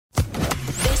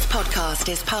podcast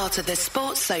is part of the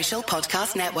Sports Social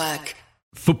Podcast Network.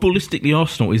 Footballistically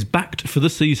Arsenal is backed for the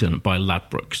season by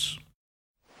Ladbrokes.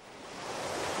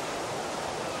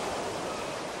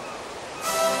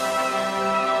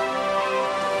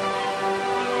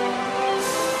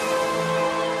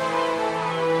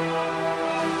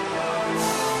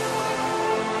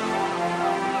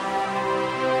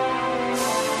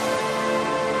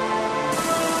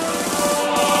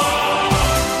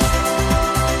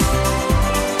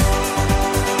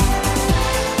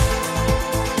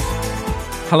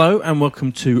 Hello and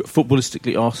welcome to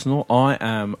Footballistically Arsenal. I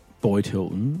am Boyd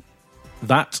Hilton.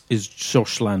 That is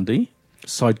Josh Landy,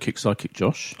 sidekick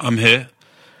Josh. I'm here.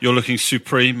 You're looking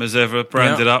supreme as ever,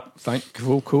 branded up. Thank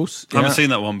you, of course. I haven't seen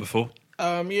that one before.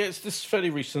 It's this fairly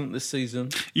recent this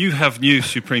season. You have new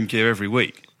Supreme gear every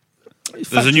week.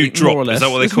 There's a new drop. Is that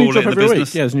what they There's call it in the business?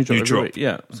 Week. Yeah, there's a new drop every week.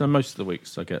 Yeah, so most of the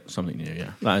weeks I get something new.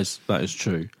 Yeah, that is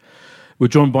true. We're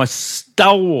joined by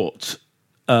stalwart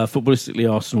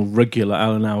Footballistically Arsenal regular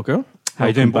Alan Alger. How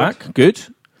you doing, back? Good.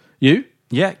 You?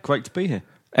 Yeah, great to be here.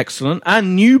 Excellent.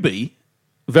 And newbie,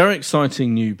 very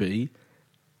exciting newbie,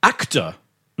 actor,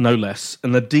 no less,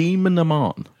 Nadim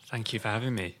Naman. Thank you for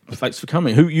having me. Thanks for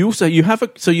coming. You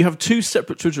have two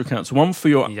separate Twitter accounts, one for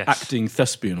your acting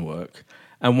thespian work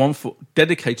and one for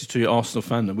dedicated to your Arsenal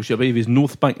fandom, which I believe is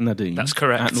North Bank Nadim. That's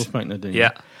correct. At North Bank Nadim.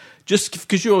 Yeah. Just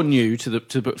because you're new to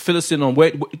fill us in on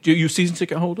where do you season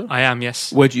ticket holder? I am,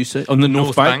 yes. Where do you sit? On the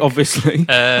North Bank, obviously.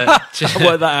 I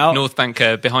worked that out. North Bank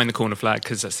behind the corner flag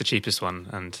because that's the cheapest one,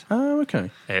 and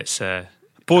okay. It's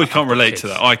Boyd can't relate to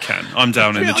that. I can. I'm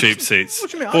down in the cheap seats.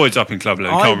 What do you mean? Boyd's up in Club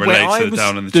Level. Can't relate to the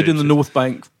down in the cheap stood in the North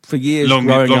Bank for years, long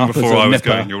up before as a I was nipper.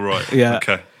 going. You're right. Yeah.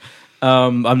 Okay.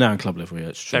 I'm now in Club Level. Yeah,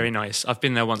 it's true. very nice. I've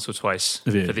been there once or twice for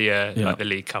the like the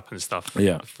League Cup and stuff.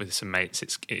 Yeah. With some mates.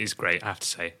 It is great, I have to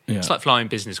say. Yeah. It's like flying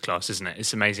business class, isn't it?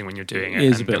 It's amazing when you're doing it. It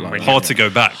is a bit like Hard to go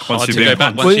back once you've been.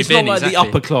 Once Well, you've it's been, not like exactly.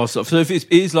 the upper class stuff. So if it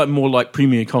is like more like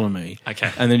premium economy.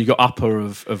 Okay. And then you got upper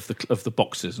of the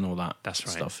boxes and all that. That's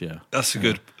right. Stuff. Yeah. That's a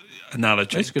good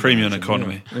analogy. It's a good Premium analogy,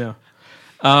 economy. Yeah.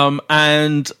 I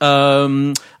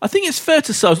think it's fair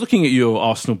to say, I was looking at your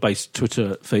Arsenal-based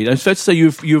Twitter feed, and it's fair to say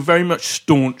you're very much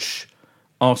staunch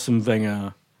Arsene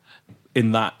Wenger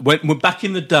in that. When back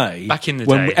in the day,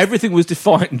 when everything was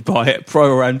defined by it,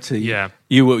 pro or anti,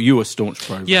 you were staunch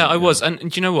pro. Yeah, I was. And do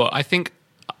you know what? I think,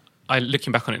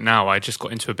 looking back on it now, I just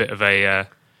got into a bit of a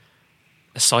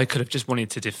cycle of just wanting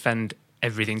to defend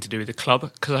everything to do with the club,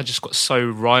 because I just got so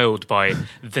riled by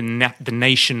the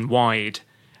nationwide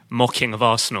mocking of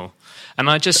Arsenal, and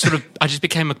I just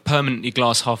became a permanently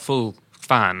glass half full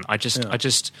fan. I just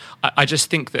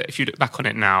think that if you look back on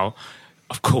it now,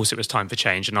 of course it was time for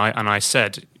change, and I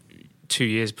said 2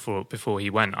 years before he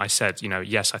went, I said,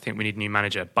 yes, I think we need a new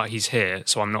manager, but he's here,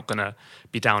 so I'm not going to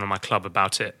be down on my club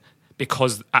about it,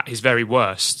 because at his very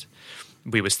worst,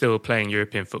 we were still playing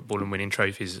European football and winning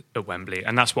trophies at Wembley,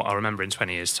 and that's what I'll remember in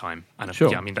 20 years' time. And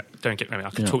sure. Don't get me wrong, I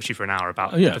could talk to you for an hour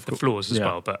about the flaws as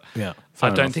well, but I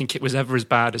don't think it was ever as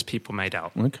bad as people made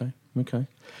out. Okay. We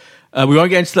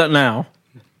won't get into that now,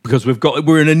 because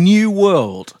we're in a new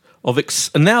world of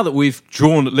and now that we've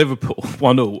drawn at Liverpool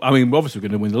 1-1. I mean, obviously we're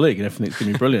going to win the league and everything's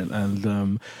going to be brilliant,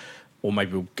 and or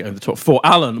maybe we'll get in the top four.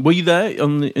 Alan, were you there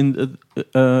against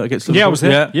Liverpool? Yeah, I was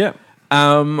there. Yeah.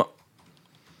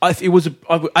 I thought it was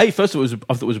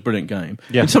a brilliant game.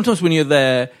 Yeah. And sometimes when you're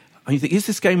there and you think, is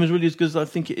this game as really as good as I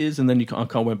think it is? And then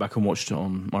I went back and watched it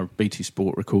on my BT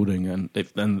Sport recording, and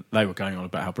then they were going on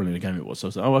about how brilliant a game it was. So I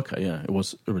was like, oh, okay, yeah, it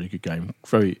was a really good game.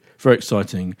 Very, very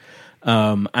exciting.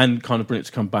 And kind of brilliant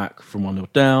to come back from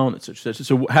 1-0 down, etc.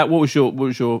 So, what was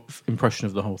your impression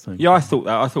of the whole thing? Yeah, I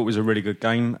thought it was a really good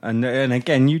game, and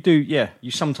again, you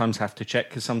sometimes have to check,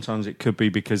 because sometimes it could be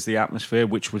because the atmosphere,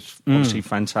 which was obviously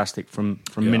fantastic from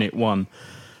minute one,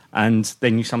 and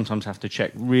then you sometimes have to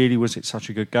check, really, was it such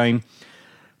a good game?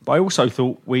 But I also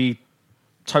thought we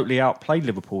totally outplayed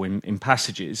Liverpool in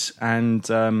passages, and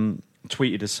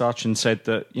tweeted as such and said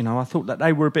that I thought that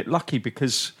they were a bit lucky,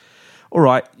 because, all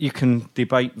right, you can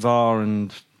debate VAR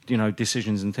and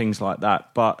decisions and things like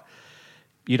that, but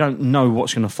you don't know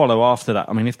what's going to follow after that.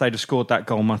 I mean, if they'd have scored that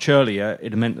goal much earlier,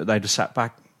 it'd have meant that they'd have sat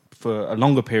back for a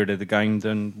longer period of the game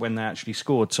than when they actually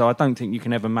scored. So I don't think you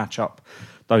can ever match up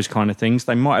those kind of things.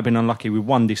 They might have been unlucky with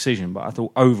one decision, but I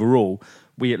thought overall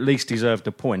we at least deserved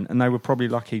a point, and they were probably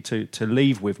lucky to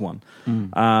leave with one.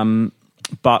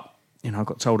 But I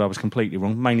got told I was completely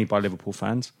wrong, mainly by Liverpool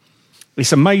fans.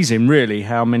 It's amazing, really,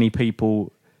 how many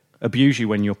people abuse you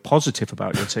when you're positive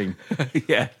about your team.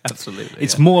 Yeah, absolutely.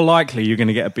 It's more likely you're going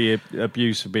to get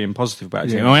abuse for being positive about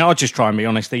your team. I mean, I'll just try and be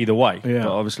honest either way. Yeah.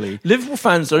 But obviously, Liverpool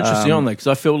fans are interesting, aren't they? Because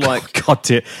I feel like God,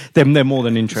 they're more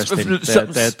than interesting.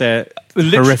 They're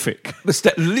horrific.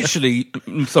 Literally,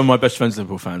 some of my best friends are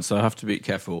Liverpool fans, so I have to be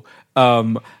careful.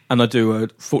 And I do a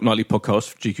fortnightly podcast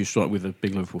for GQ Strike with a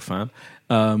big Liverpool fan.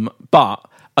 But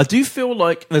I do feel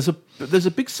like there's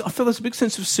a big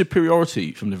sense of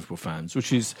superiority from Liverpool fans,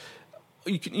 which is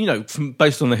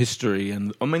based on the history,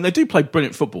 and I mean they do play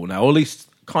brilliant football now, or at least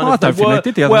kind of. I don't think they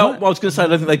did the other night. I was going to say I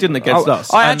don't think they didn't against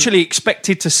us. I actually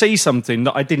expected to see something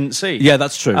that I didn't see. Yeah,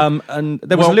 that's true. And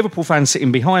there was a Liverpool fan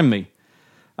sitting behind me.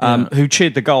 Who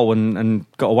cheered the goal and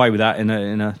got away with that in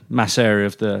a mass area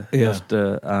of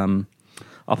the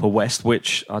Upper West,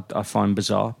 which I find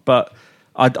bizarre. But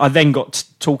I then got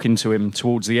talking to him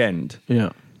towards the end.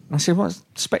 Yeah. I said, well, I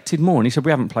expected more. And he said,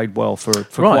 we haven't played well for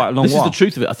quite a long while. This is the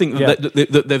truth of it. I think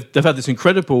that they've had this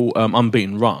incredible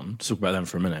unbeaten run. To talk about them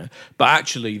for a minute. But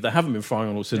actually, they haven't been firing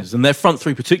on all cylinders. And their front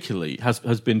three particularly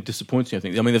has been disappointing, I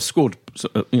think. I mean, they've scored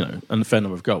a fair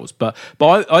number of goals. But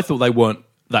I thought they weren't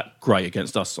that great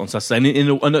against us on Saturday.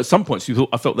 And at some points,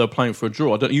 I felt they were playing for a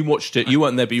draw. You watched it. You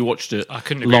weren't there, but you watched it. I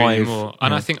couldn't agree live. more.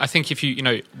 And I think if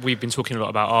we've been talking a lot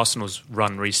about Arsenal's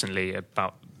run recently,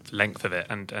 about the length of it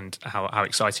and how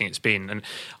exciting it's been. And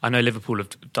I know Liverpool have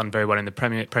done very well in the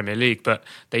Premier League, but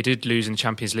they did lose in the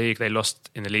Champions League. They lost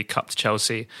in the League Cup to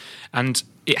Chelsea, and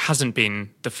it hasn't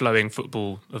been the flowing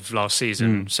football of last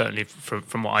season. Certainly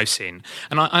from what I've seen.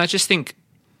 And I just think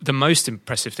the most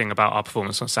impressive thing about our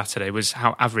performance on Saturday was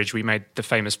how average we made the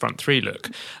famous front three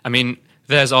look. I mean,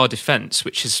 there's our defence,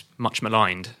 which is much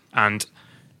maligned, and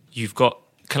you've got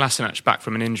Kolasinac back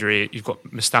from an injury. You've got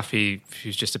Mustafi,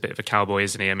 who's just a bit of a cowboy,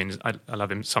 isn't he? I mean, I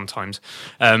love him sometimes.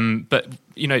 But,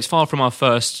 it's far from our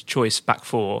first choice back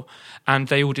four, and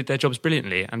they all did their jobs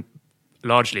brilliantly, and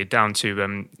largely down to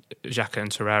Xhaka and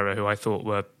Torreira, who I thought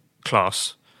were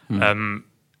class.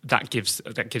 That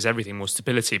gives everything more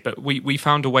stability. But we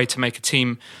found a way to make a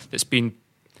team that's been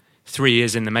 3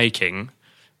 years in the making.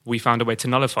 We found a way to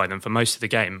nullify them for most of the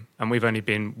game, and we've only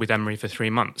been with Emery for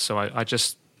 3 months. So I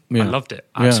loved it.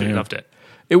 I absolutely loved it.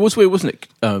 It was weird, wasn't it,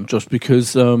 Josh?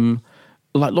 Because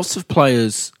lots of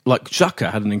players, like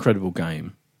Xhaka, had an incredible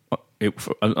game. He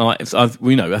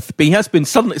has been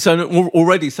suddenly. So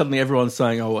already, suddenly, everyone's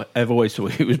saying, "Oh, I've always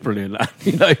thought he was brilliant.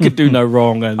 He could do no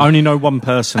wrong." And I only know one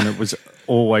person that was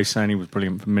always saying he was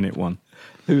brilliant from minute one.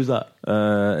 Who was that?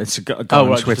 It's a guy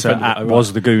on Twitter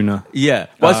was the Gooner. Yeah,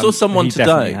 well, I saw someone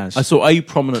today. I saw a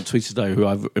prominent tweet today who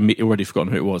I've already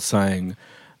forgotten who it was, saying,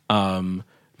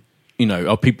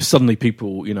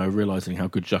 people realising how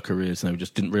good Xhaka is, and they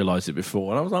just didn't realise it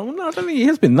before. And I was like, well, no, I don't think he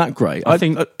has been that great. I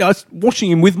think I was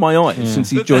watching him with my eyes since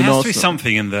he joined Arsenal. There has to be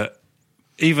something in that,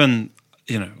 even,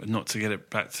 not to get it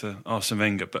back to Arsene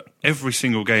Wenger, but every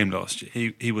single game last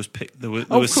year, he was picked. There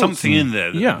was something in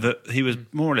there that he was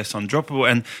more or less undroppable,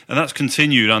 and that's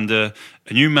continued under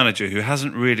a new manager who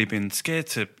hasn't really been scared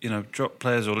to, drop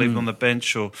players or leave them on the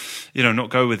bench or, not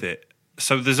go with it.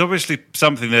 So there's obviously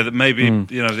something there that maybe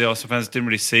the Arsenal fans didn't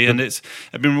really see, and it's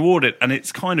been rewarded. And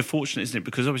it's kind of fortunate, isn't it?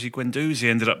 Because obviously Guendouzi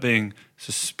ended up being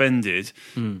suspended.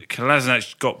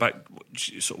 Kolasinac got back,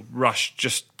 sort of rushed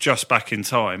just back in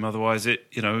time. Otherwise, it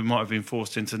might have been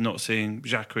forced into not seeing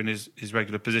Xhaka in his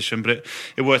regular position. But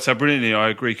it worked out brilliantly. I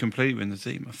agree completely with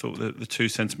the team. I thought that the two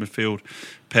centre midfield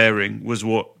pairing was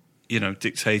what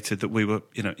dictated that we were,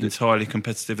 entirely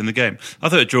competitive in the game. I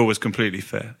thought a draw was completely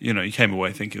fair. You came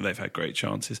away thinking they've had great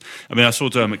chances. I mean, I saw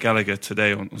Dermot Gallagher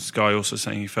today on Sky also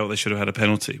saying he felt they should have had a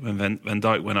penalty when Van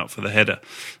Dijk went up for the header,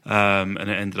 and it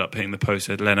ended up hitting the post.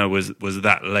 Said Leonard was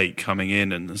that late coming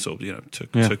in and sort of,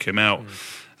 took him out.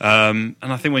 And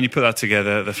I think when you put that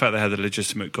together, the fact they had a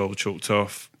legitimate goal chalked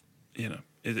off,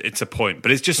 it's a point.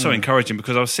 But it's just so encouraging,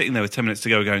 because I was sitting there with 10 minutes to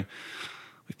go going,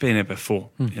 we've been here before,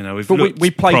 we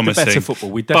played promising. the better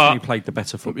football. We definitely played the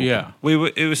better football. Yeah,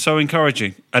 it was so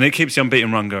encouraging, and it keeps the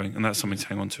unbeaten run going, and that's something to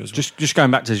hang on to as well. Just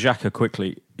going back to Xhaka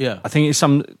quickly. Yeah, I think he's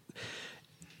summed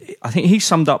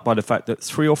up by the fact that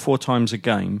 3 or 4 times a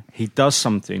game he does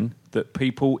something that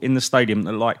people in the stadium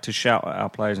that like to shout at our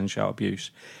players and shout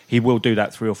abuse, he will do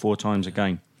that 3 or 4 times a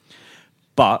game.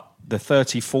 But the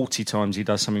 30, 40 times he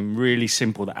does something really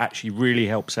simple that actually really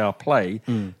helps our play.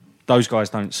 Those guys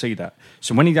don't see that.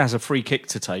 So when he has a free kick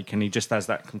to take and he just has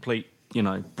that complete,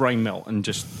 brain melt and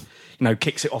just,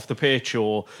 kicks it off the pitch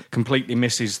or completely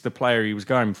misses the player he was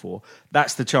going for,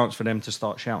 that's the chance for them to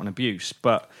start shouting abuse.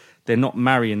 But they're not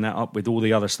marrying that up with all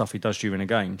the other stuff he does during a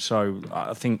game. So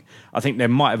I think there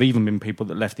might have even been people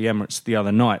that left the Emirates the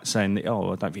other night saying that, I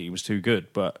don't think he was too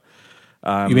good. But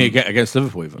You mean against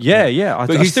Liverpool? Even? Yeah.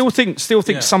 I still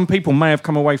think some people may have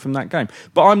come away from that game,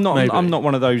 but I'm not. Maybe. I'm not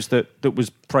one of those that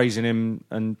was praising him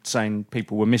and saying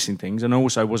people were missing things, and I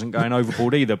also wasn't going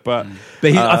overboard either. But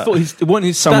I thought his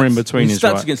somewhere stats, in between. His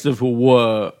stats against Liverpool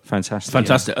were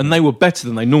fantastic, and they were better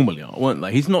than they normally are, weren't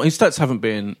they? His stats haven't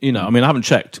been. I haven't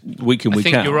checked week in week out.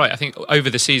 I think you're right. I think over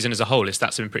the season as a whole, his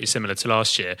stats have been pretty similar to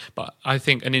last year. But I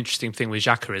think an interesting thing with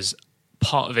Xhaka is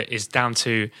part of it is down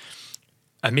to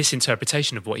a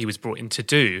misinterpretation of what he was brought in to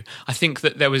do. I think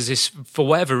that there was this, for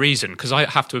whatever reason, because I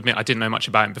have to admit I didn't know much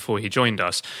about him before he joined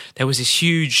us, there was this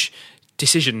huge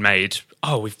decision made,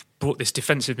 we've brought this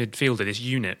defensive midfielder, this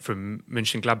unit from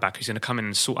Mönchengladbach who's going to come in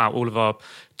and sort out all of our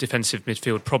defensive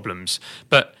midfield problems.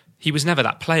 But he was never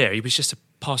that player. He was just a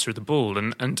passer of the ball.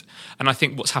 And I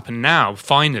think what's happened now,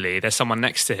 finally, there's someone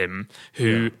next to him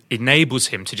who enables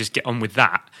him to just get on with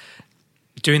that,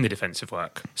 doing the defensive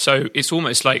work. So it's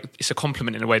almost like it's a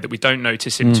compliment in a way that we don't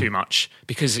notice him too much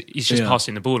because he's just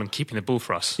passing the ball and keeping the ball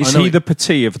for us. Is he the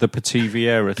Petit of the Petit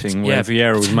Vieira thing where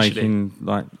Vieira was making,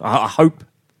 like, I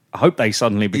hope they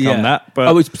suddenly become that.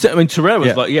 But Torreira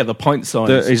was the pint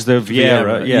size. Is the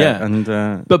Vieira,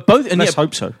 and but both, and let's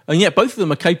hope so. And yet both of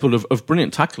them are capable of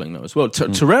brilliant tackling though as well.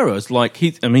 Torreira is like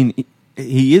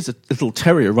he is a little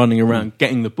terrier running around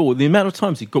getting the ball. The amount of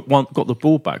times he got the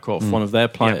ball back off one of their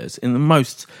players in the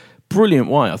most brilliant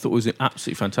way, I thought was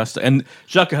absolutely fantastic. And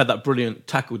Xhaka had that brilliant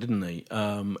tackle, didn't he,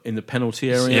 in the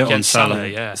penalty area on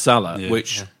Salah, Salah,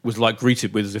 which was like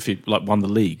greeted with as if he like won the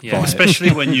league. Yeah.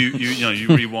 Especially when you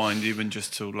rewind even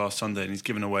just till last Sunday, and he's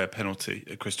given away a penalty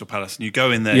at Crystal Palace, and you go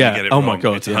in there and you get it wrong. My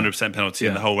God, it's 100% penalty,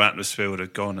 and the whole atmosphere would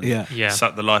have gone and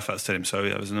sucked the life out of him. So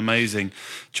it was an amazing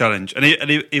challenge, and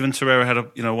even Torreira had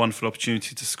a wonderful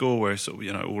opportunity to score where it sort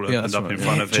of all opened up in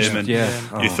front of him, and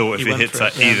you thought if he hits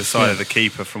at either side of the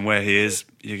keeper from where he is,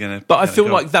 you're gonna. But I feel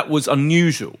like that was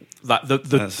unusual. That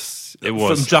it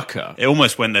was from Xhaka. It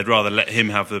almost went they'd rather let him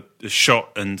have the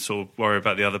shot and sort of worry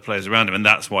about the other players around him, and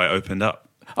that's why it opened up.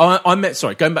 Going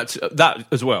back to that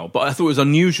as well, but I thought it was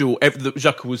unusual that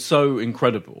Xhaka was so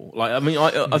incredible. Like,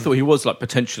 I thought he was like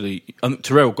potentially.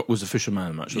 Torreira was a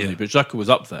fisherman in the match, wasn't he? But Xhaka was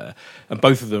up there, and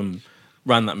both of them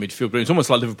ran that midfield, but it's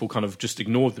almost like Liverpool kind of just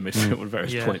ignored the midfield at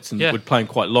various points and were playing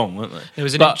quite long, weren't they? It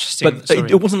was interesting. But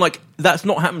it wasn't like that's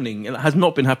not happening. It has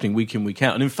not been happening week in, week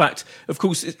out. And in fact, of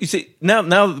course, you see now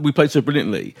that we played so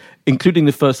brilliantly, including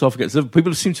the first half against Liverpool,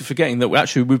 people seem to forgetting that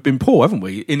we've been poor, haven't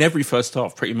we? In every first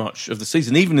half, pretty much of the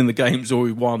season, even in the games where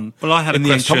we won. Well, I had a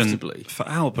question comfortably for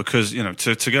Al because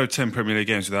to go 10 Premier League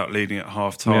games without leading at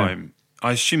half time,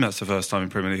 I assume that's the first time in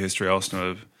Premier League history Arsenal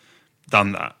have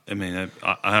done that. I mean,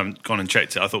 I haven't gone and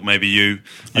checked it. I thought maybe you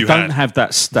don't have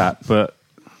that stat, but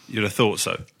you'd have thought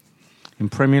so. In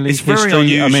Premier League it's very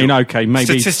unusual. I mean, okay,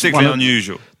 maybe statistically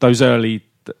unusual. Those early,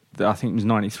 I think it was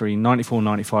 93, 94,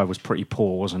 95 was pretty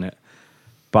poor, wasn't it?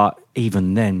 But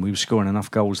even then, we were scoring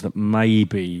enough goals that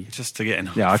maybe just to get in.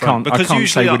 Yeah, I can't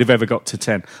say we'd have ever got to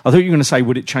 10. I thought you were going to say,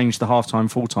 would it change the half-time,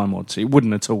 full-time odds? It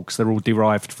wouldn't at all because they're all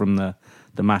derived from the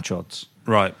match odds.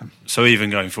 Right. So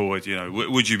even going forward,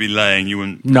 would you be laying? You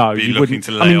wouldn't be you looking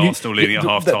to lay Arsenal leading at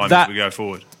half time as we go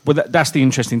forward. Well, that's the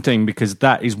interesting thing because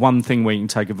that is one thing where you can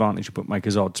take advantage of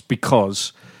bookmakers' odds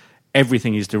because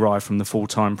everything is derived from the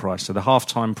full-time price. So the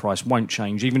half-time price won't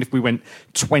change. Even if we went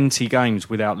 20 games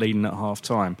without leading at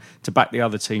half-time, to back the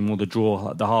other team or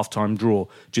the half-time draw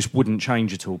just wouldn't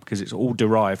change at all because it's all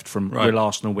derived from will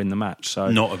Arsenal win the match.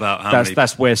 So not about how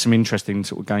that's where some interesting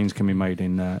sort of gains can be made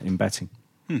in betting.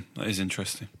 That is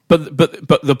interesting. But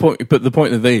the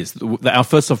point of it is that our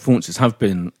first half performances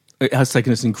it has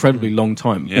taken us an incredibly long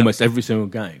time, almost every single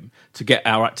game, to get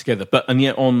our act together. And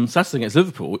yet on Saturday against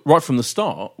Liverpool, right from the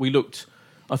start,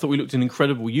 I thought we looked an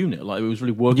incredible unit. Like it was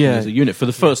really working as a unit for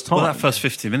the first time. Well, that first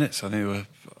 50 minutes, I think there were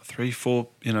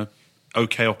 3-4,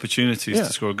 okay opportunities to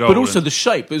score a goal. But also the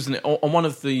shape, isn't it? On one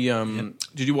of the,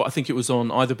 I think it was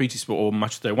on either BT Sport or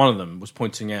Match of the Day, one of them was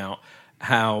pointing out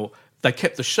how they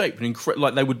kept the shape and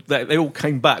they all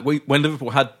came back. When Liverpool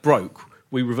had broke,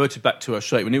 we reverted back to our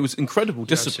shape, and it was incredible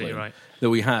discipline that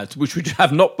we had, which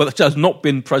has not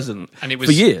been present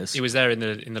for years. It was there in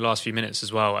the last few minutes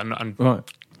as well, and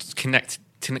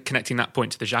connecting that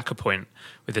point to the Xhaka point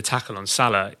with the tackle on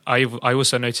Salah. I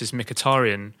also noticed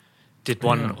Mkhitaryan did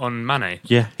one on Mane.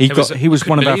 Yeah, he was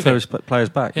one of our first players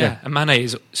back. Yeah, and Mane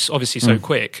is obviously so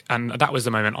quick, and that was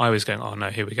the moment I was going, oh no,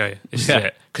 here we go, this is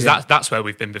it. Because that's where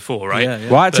we've been before, right? Yeah.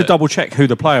 Well, I had to double check who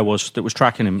the player was that was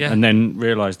tracking him, and then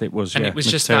realised it was. And it was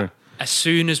just that as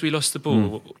soon as we lost the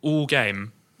ball, all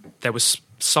game, there was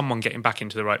someone getting back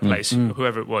into the right place,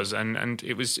 whoever it was, and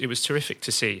it was terrific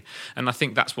to see. And I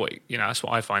think that's what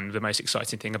I find the most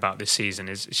exciting thing about this season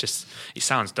is it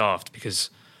sounds daft because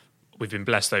we've been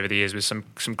blessed over the years with some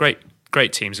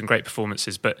great teams and great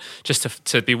performances, but just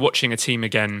to be watching a team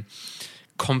again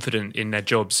confident in their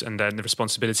jobs and the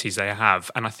responsibilities they have,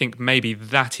 and I think maybe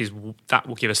that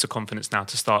will give us the confidence now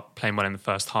to start playing well in the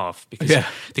first half because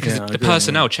the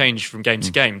personnel change from game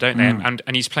to game, don't they?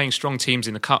 And he's playing strong teams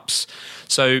in the cups,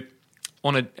 so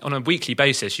on a weekly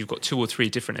basis you've got 2 or 3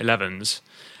 different 11s,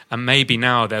 and maybe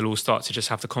now they'll all start to just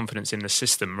have the confidence in the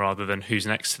system rather than who's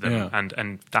next to them,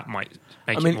 and that might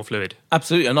make it more fluid.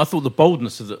 Absolutely, and I thought the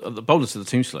boldness of the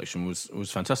team selection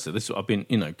was fantastic. This I've been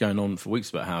going on for weeks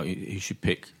about how he should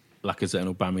pick Lacazette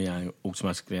and Aubameyang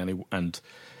automatically, and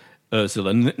Ozil,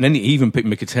 and then he even picked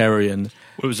Mkhitaryan.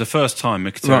 Well, it was the first time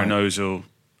Mkhitaryan, Ozil,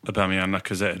 Aubameyang, and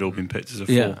Lacazette had all been picked as a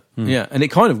 4. Yeah, and it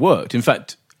kind of worked. In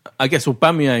fact, I guess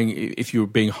Aubameyang, if you were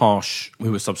being harsh,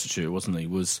 who was substitute, wasn't he?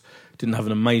 Didn't have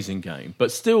an amazing game,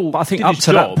 but still. But I think up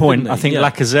to that point, I think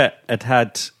Lacazette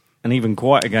had an even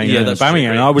quieter game than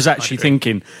Aubameyang. I was actually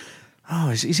thinking,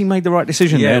 has he made the right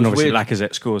decision there? And obviously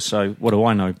Lacazette scores, so what do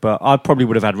I know? But I probably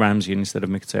would have had Ramsey instead of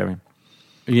Mkhitaryan.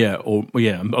 A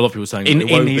lot of people saying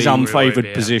in his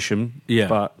unfavoured position.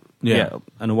 And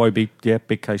Iwobi,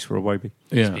 big case for Iwobi.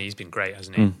 He's been great,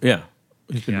 hasn't he?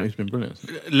 He's been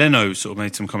brilliant. Leno sort of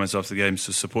made some comments after the game,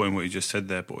 so supporting what you just said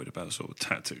there, Boyd, about sort of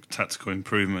tactical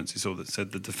improvements. He sort of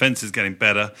said the defence is getting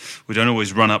better. We don't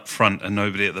always run up front and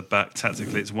nobody at the back.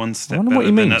 Tactically, it's one step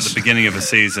better than at the beginning of a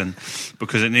season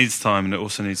because it needs time, and it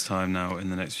also needs time now in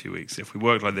the next few weeks. If we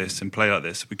work like this and play like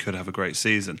this, we could have a great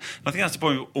season. I think that's the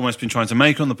point we've almost been trying to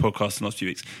make on the podcast in the last few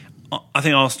weeks. I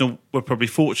think Arsenal were probably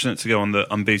fortunate to go on the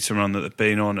unbeaten run that they've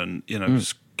been on and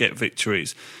just get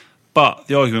victories. But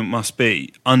the argument must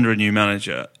be, under a new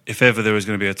manager, if ever there is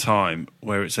going to be a time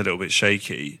where it's a little bit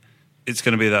shaky, it's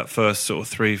going to be that first sort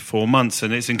of 3-4 months.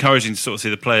 And it's encouraging to sort of see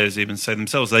the players even say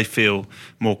themselves they feel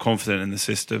more confident in the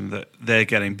system, that they're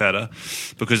getting better.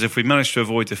 Because if we manage to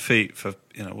avoid defeat for,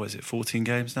 14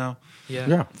 games now?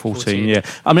 Yeah, 14, yeah.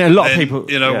 I mean, a lot of people...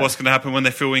 what's going to happen when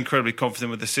they feel incredibly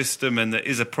confident with the system, and there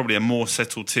is probably a more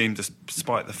settled team,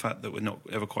 despite the fact that we're not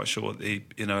ever quite sure what the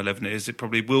 11 is. It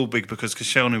probably will be, because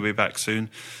Koscielny will be back soon.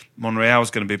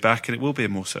 Monreal's going to be back, and it will be a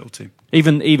more settled team.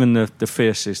 Even the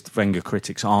fiercest Wenger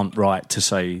critics aren't right to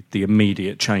say the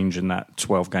immediate change in that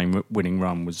 12-game winning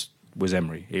run was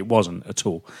Emery. It wasn't at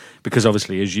all. Because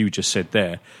obviously, as you just said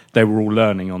there, they were all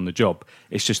learning on the job.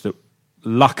 It's just that,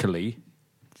 luckily,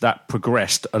 that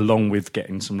progressed along with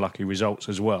getting some lucky results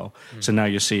as well. So now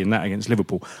you're seeing that against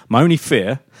Liverpool. My only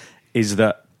fear is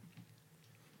that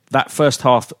first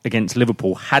half against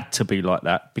Liverpool had to be like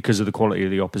that because of the quality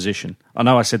of the opposition. I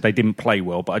know I said they didn't play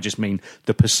well, but I just mean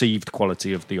the perceived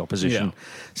quality of the opposition. Yeah.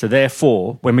 So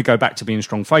therefore, when we go back to being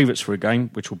strong favourites for a game,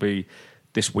 which will be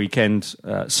this weekend,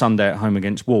 Sunday at home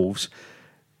against Wolves,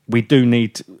 we do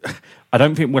need... I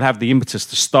don't think we'll have the impetus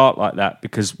to start like that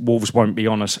because Wolves won't be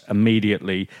on us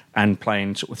immediately and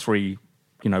playing sort of 3,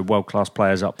 world-class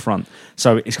players up front.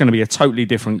 So it's going to be a totally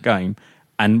different game.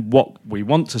 And what we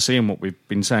want to see and what we've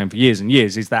been saying for years and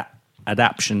years is that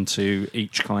adaptation to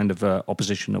each kind of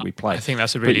opposition that we play. I think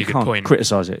that's a really good point.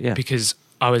 Criticise it, yeah. Because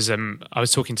I was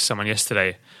talking to someone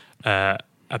yesterday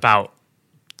about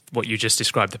what you just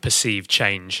described, the perceived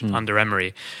change under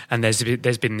Emery, and there's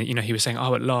been he was saying,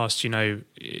 at last,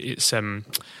 it's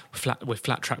we're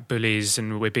flat track bullies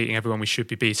and we're beating everyone we should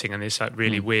be beating, and there's that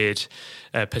really weird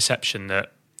perception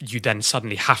that you then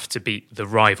suddenly have to beat the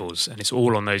rivals, and it's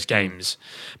all on those games.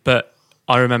 But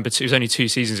I remember it was only 2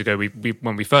 seasons ago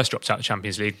when we first dropped out of the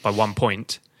Champions League by 1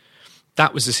 point.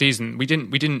 That was the season we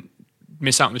didn't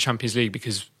miss out on the Champions League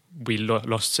because we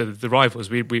lost to the rivals.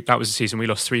 That was the season we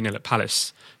lost 3-0 at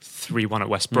Palace, 3-1 at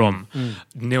West Brom,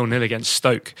 0-0 against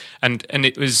Stoke, and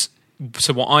it was.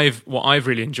 So what I've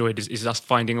really enjoyed is us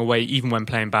finding a way, even when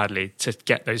playing badly, to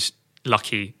get those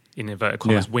lucky, in inverted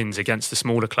commas, wins against the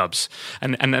smaller clubs,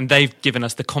 and they've given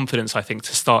us the confidence, I think,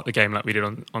 to start the game like we did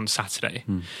on Saturday,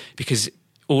 because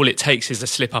all it takes is a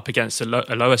slip up against a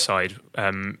lower side,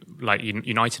 like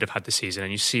United have had this season,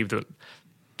 and you see the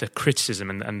criticism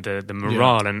and the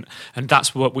morale, and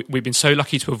that's what we've been so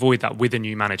lucky to avoid that with a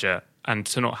new manager and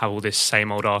to not have all this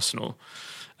same old Arsenal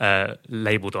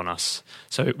labelled on us.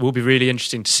 So it will be really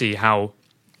interesting to see how,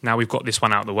 now we've got this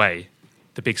one out of the way,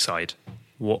 the big side,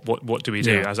 what do we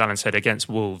do? As Alan said, against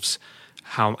Wolves,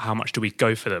 how much do we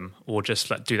go for them, or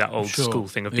just do that old school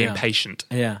thing of being patient?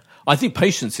 Yeah, I think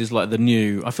patience is like the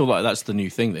new. I feel like that's the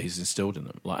new thing that he's instilled in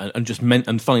them, and just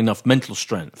and funny enough, mental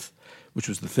strength, which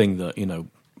was the thing that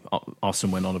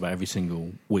Arsene went on about every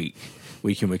single week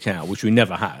in, week out, which we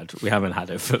never had. We haven't had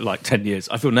it for like 10 years.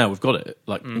 I feel now we've got it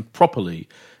properly.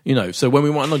 So when we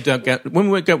go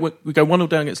 1-0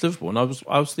 down against Liverpool, and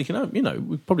I was thinking,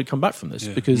 we'd probably come back from this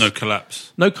because no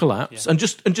collapse, and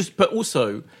just, but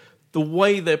also the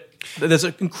way there's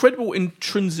an incredible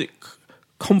intrinsic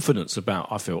confidence about.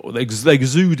 I feel they're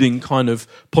exuding kind of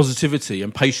positivity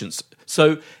and patience.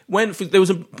 So when there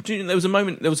was a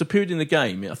period in the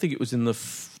game, I think it was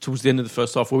towards the end of the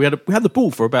first half, where we had the ball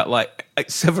for about like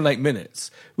 7-8 minutes.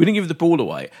 We didn't give the ball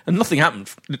away, and nothing happened.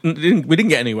 We didn't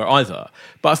get anywhere either.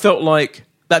 But I felt like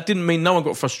that didn't mean no one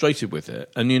got frustrated with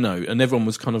it, and and everyone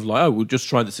was kind of like, "Oh, we'll just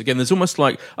try this again." There's almost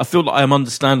like I feel like I am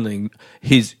understanding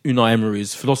his Unai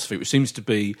Emery's philosophy, which seems to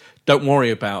be: don't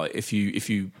worry about it if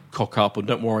you cock up, or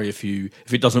don't worry if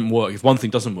it doesn't work. If one thing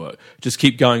doesn't work, just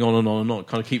keep going on and on and on.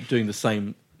 Kind of keep doing the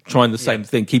same. Trying the same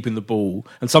thing, keeping the ball,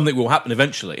 and something will happen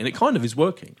eventually, and it kind of is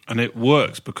working. And it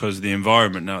works because the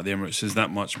environment now at the Emirates is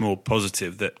that much more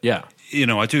positive that,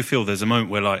 I do feel there's a moment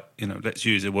where, like, let's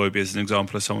use Iwobi as an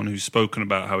example of someone who's spoken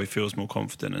about how he feels more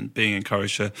confident and being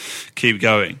encouraged to keep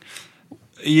going.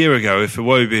 A year ago, if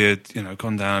Iwobi had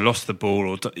gone down and lost the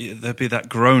ball, there'd be that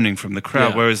groaning from the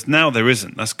crowd, whereas now there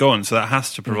isn't. That's gone, so that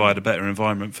has to provide a better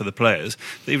environment for the players.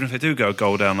 Even if they do go a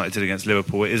goal down like they did against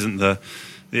Liverpool, it isn't the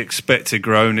expected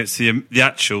groan, it's the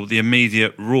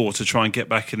immediate roar to try and get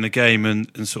back in the game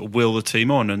and sort of will the team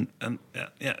on. And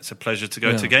it's a pleasure to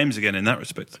go to games again in that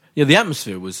respect. Yeah, the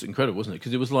atmosphere was incredible, wasn't it?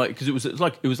 Because it was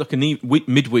like a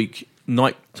midweek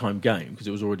nighttime game because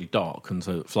it was already dark and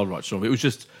so floodlights on. It was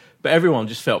just, but everyone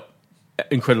just felt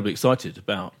incredibly excited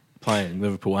about playing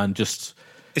Liverpool and just.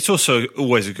 It's also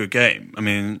always a good game. I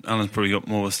mean, Alan's probably got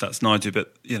more stats than I do,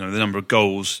 but the number of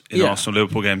goals in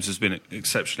Arsenal-Liverpool games has been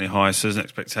exceptionally high. So there's an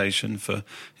expectation for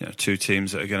two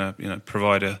teams that are going to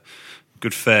provide a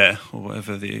good fare, or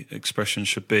whatever the expression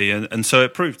should be. And so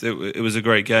it proved it was a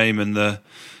great game, and the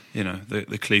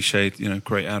cliched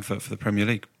great advert for the Premier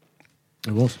League.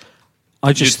 It was.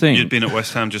 I just think you'd been at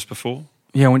West Ham just before.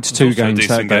 Yeah, I went to 2 games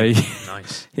that day.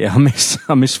 Nice. Yeah,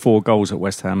 I missed 4 goals at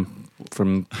West Ham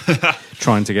from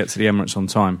trying to get to the Emirates on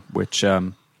time, which,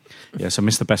 so I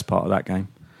missed the best part of that game.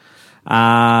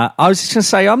 I was just going to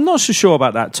say, I'm not so sure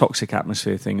about that toxic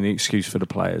atmosphere thing and the excuse for the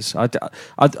players.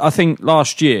 I think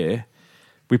last year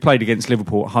we played against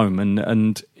Liverpool at home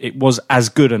and it was as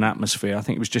good an atmosphere. I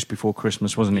think it was just before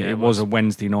Christmas, wasn't it? Yeah, it was a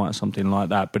Wednesday night or something like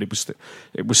that, but it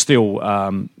was still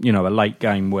a late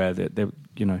game where I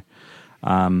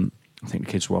think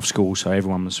the kids were off school, so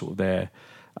everyone was sort of there,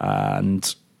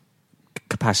 and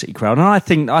capacity crowd.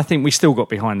 And I think we still got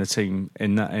behind the team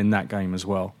in that game as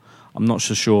well. I'm not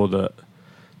so sure that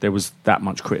there was that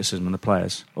much criticism of the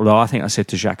players. Although I think I said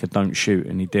to Xhaka, "Don't shoot,"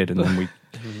 and he did, and then we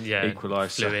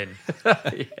equalised. Flew in.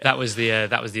 That was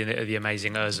the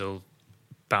amazing Ozil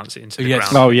bounce it into the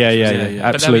ground. Oh yeah,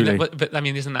 absolutely. But I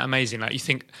mean, isn't that amazing? Like, you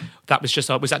think that was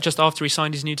that just after he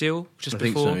signed his new deal? Just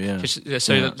before? Think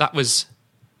so, yeah. That was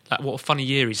what a funny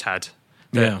year he's had.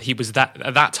 He was that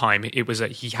at that time. It was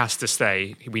he has to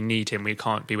stay. We need him. We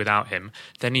can't be without him.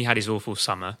 Then he had his awful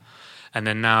summer, and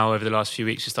then now over the last few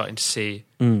weeks, we're starting to see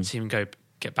him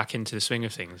get back into the swing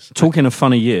of things. Talking of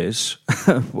funny years,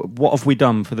 what have we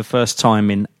done for the first time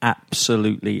in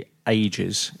absolutely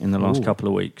ages in the last couple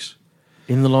of weeks?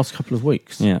 In the last couple of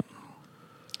weeks, yeah.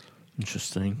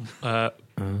 Interesting.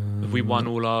 We won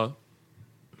all our,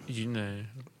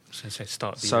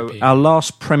 start. So our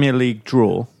last Premier League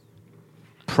draw.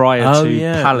 Prior to Palace, we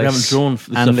haven't drawn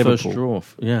for and the Liverpool.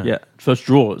 First draw. First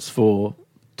draw. It's for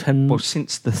 10. Well,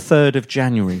 since the 3rd of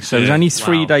January. So it was only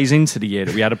 3 days into the year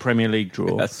that we had a Premier League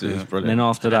draw. That's brilliant. And then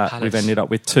after that, we've ended up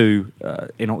with 2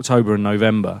 in October and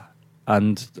November,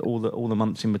 and all the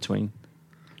months in between.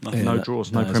 No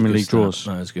draws, no Premier League draws.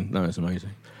 No, it's good. No, it's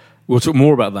amazing. We'll talk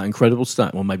more about that incredible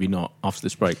stat, or maybe not, after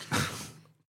this break.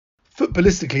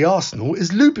 Footballistically Arsenal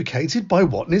is lubricated by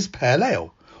Watney's Pale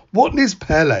Ale. Watney's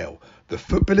Pale Ale, the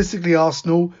Footballistically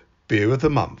Arsenal Beer of the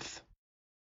Month.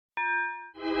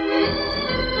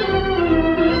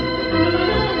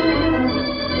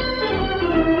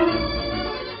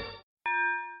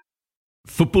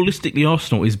 Footballistically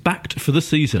Arsenal is backed for the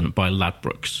season by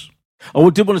Ladbrokes. I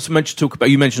did want to talk about,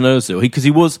 you mentioned Ozil, because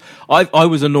I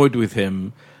was annoyed with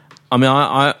him. I mean,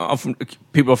 I often,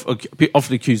 people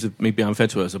often accuse of me being unfair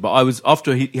to Ozil, but I was,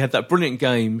 after he had that brilliant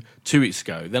game 2 weeks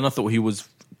ago, then I thought he was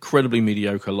incredibly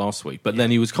mediocre last week, but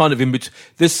then he was kind of in between.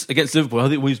 This against Liverpool, I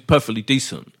think he was perfectly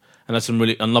decent and had some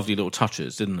really lovely little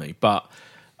touches, didn't he? But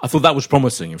I thought that was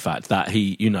promising, in fact, that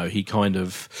he kind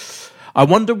of, I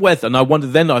wonder whether, and I wonder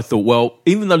then. I thought, well,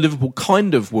 even though Liverpool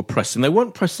kind of were pressing, they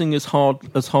weren't pressing as hard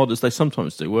as they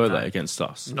sometimes do, were they, against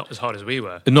us? Not as hard as we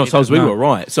were. Not as hard as we were,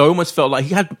 right? So I almost felt like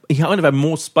he kind of had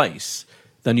more space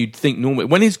than you'd think normally.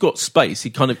 When he's got space,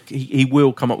 he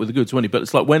will come up with the goods, won't he? But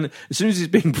it's like as soon as he's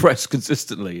being pressed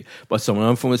consistently by someone,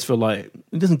 I almost feel like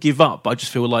he doesn't give up. But I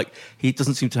just feel like he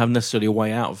doesn't seem to have necessarily a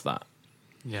way out of that.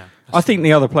 Yeah, I think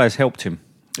the other players helped him.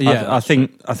 Yeah, I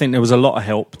think there was a lot of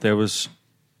help. There was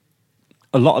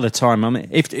a lot of the time. I mean,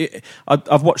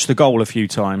 I've watched the goal a few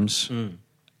times,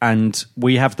 and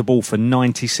we have the ball for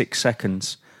 96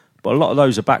 seconds, but a lot of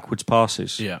those are backwards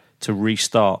passes to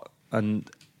restart, and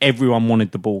everyone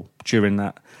wanted the ball during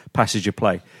that passage of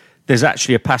play. There's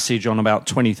actually a passage on about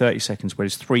 20, 30 seconds where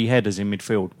there's 3 headers in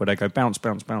midfield where they go bounce,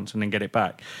 bounce, bounce, and then get it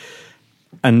back.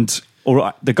 And all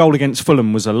right, the goal against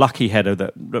Fulham was a lucky header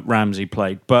that Ramsey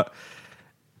played, but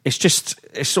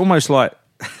it's almost like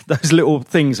those little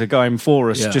things are going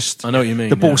for us. Just I know what you mean.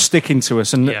 The ball sticking to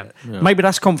us, and maybe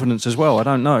that's confidence as well. I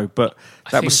don't know, but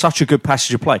that was such a good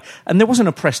passage of play, and there wasn't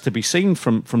a press to be seen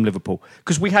from Liverpool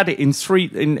because we had it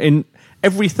in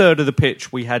every third of the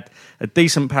pitch. We had a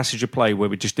decent passage of play where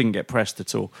we just didn't get pressed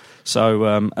at all. So,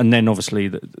 and then obviously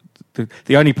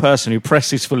the only person who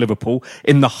presses for Liverpool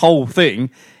in the whole thing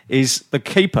is the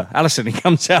keeper, Alisson. He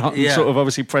comes out and sort of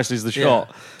obviously presses the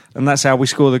shot. And that's how we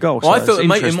score the goal. Well, so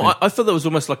I thought there was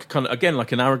almost like a kind of, again,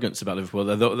 like an arrogance about Liverpool.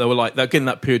 They were like, again,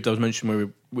 that period I was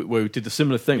mentioning where we did the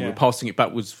similar thing. We were passing it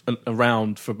backwards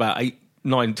around for about 8,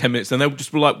 9, 10 minutes, and they would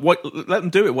just be like, "What? Let them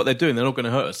do it. What they're doing, they're not going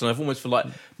to hurt us." And I've almost feel like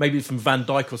maybe from Van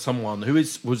Dijk or someone who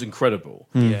was incredible.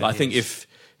 Like, I think if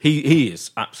he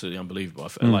is absolutely unbelievable. I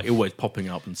feel like always popping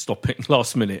up and stopping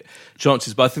last minute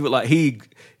chances. But I think that like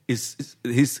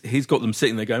he's got them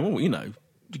sitting there going, "Well, you know,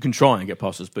 you can try and get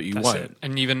past us, but That's won't." It.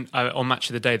 And even on Match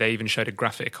of the Day, they even showed a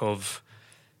graphic of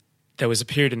there was a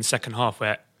period in the second half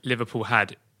where Liverpool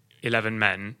had 11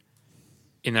 men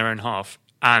in their own half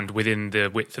and within the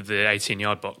width of the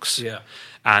 18-yard box. Yeah.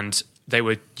 And they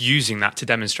were using that to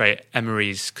demonstrate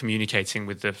Emery's communicating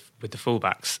with the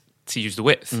fullbacks to use the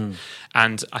width.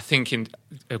 And I think,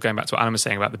 going back to what Alan was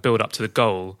saying about the build-up to the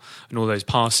goal and all those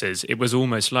passes, it was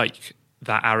almost like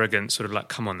that arrogant sort of like,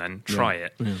 come on then, try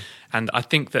it. Yeah. And I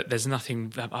think that there's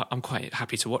nothing, I'm quite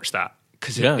happy to watch that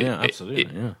because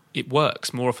it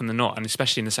works more often than not, and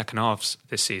especially in the second halves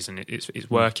this season, it's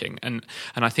working. And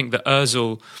I think that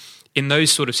Ozil, in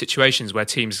those sort of situations where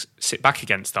teams sit back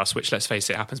against us, which let's face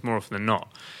it happens more often than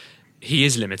not, he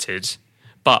is limited.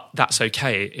 But that's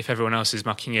okay if everyone else is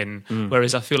mucking in.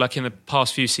 Whereas I feel like in the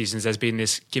past few seasons, there's been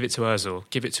this: give it to Ozil.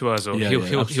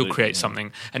 He'll create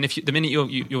something. And if the minute you're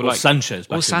like Sanchez,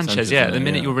 the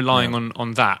minute you're relying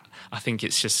on that, I think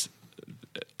it's just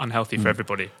unhealthy for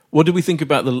everybody. What did we think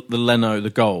about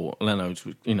the goal? Leno's,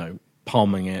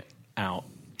 palming it out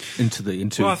into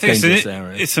I think dangerous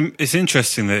area. It's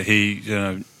interesting that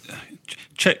he,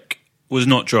 Czech was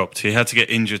not dropped. He had to get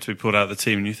injured to be pulled out of the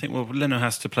team, and you think, well, Leno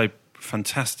has to play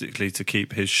fantastically to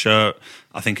keep his shirt.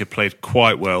 I think it played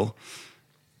quite well.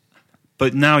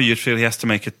 But now you'd feel he has to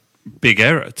make a big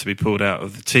error to be pulled out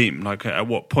of the team. Like, at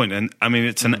what point? And I mean,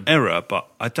 it's an error, but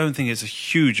I don't think it's a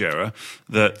huge error.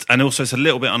 And also it's a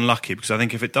little bit unlucky because I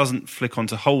think if it doesn't flick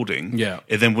onto Holding,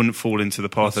 it then wouldn't fall into the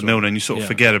path of Milner and you sort of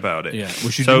forget about it. Yeah,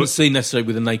 which you didn't see necessarily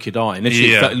with the naked eye.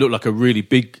 Initially, it looked like a really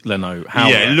big Leno.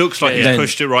 Yeah, it looks like he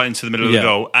pushed it right into the middle of the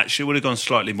goal. Actually, it would have gone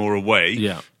slightly more away.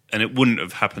 Yeah. And it wouldn't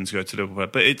have happened to go to Liverpool,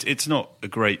 but it's not a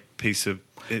great piece of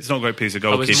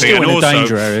goalkeeping. Still in the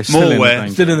danger area.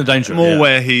 Still in the danger area.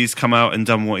 Where he's come out and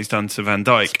done what he's done to Van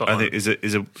Dijk, I think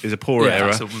is a poor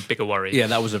error. That's a bigger worry. Yeah,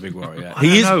 that was a big worry. Yeah.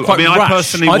 He is quite rash. I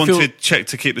personally wanted Czech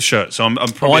to keep the shirt, so I'm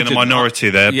probably in a minority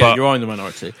there. Yeah, you are in the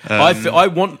minority. I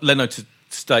want Leno to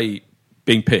stay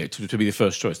being picked to be the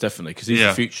first choice, definitely, because he's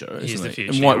the future. He's the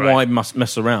future. And why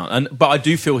mess around? But I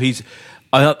do feel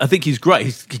I think he's great.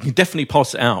 He can definitely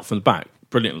pass it out from the back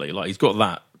brilliantly. Like, he's got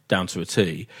that down to a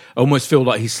T. I almost feel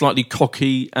like he's slightly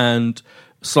cocky and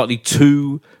slightly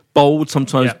too bold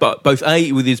sometimes, but both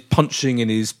with his punching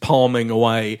and his palming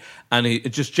away, and it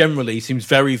just generally seems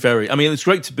very, very. I mean, it's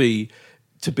great to be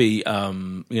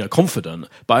confident,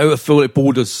 but I feel it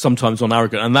borders sometimes on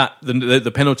arrogant, and that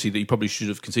the penalty that he probably should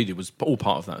have conceded was all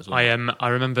part of that as well. I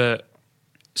remember.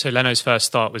 So Leno's first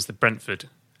start was the Brentford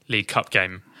League Cup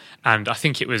game. And I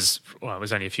think it was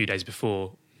only a few days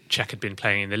before Czech had been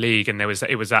playing in the league, and it was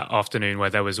that afternoon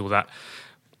where there was all that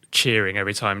cheering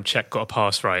every time Czech got a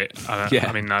pass right.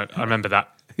 I mean, I remember that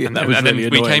And then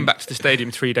we came back to the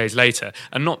stadium 3 days later,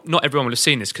 and not everyone will have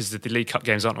seen this because the League Cup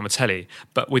games aren't on the telly,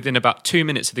 but within about 2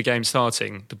 minutes of the game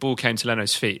starting, the ball came to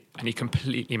Leno's feet and he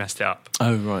completely messed it up.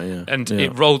 Oh, right, yeah. And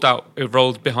it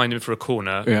rolled behind him for a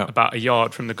corner about a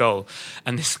yard from the goal,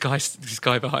 and this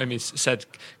guy behind me said,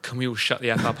 "Can we all shut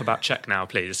the F up about Czech now,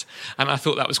 please?" And I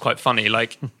thought that was quite funny.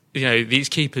 Like, these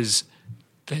keepers,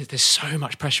 there's so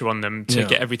much pressure on them to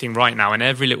get everything right now, and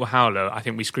every little howler, I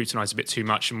think we scrutinise a bit too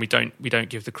much, and we don't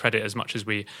give the credit as much as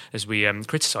we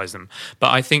criticise them.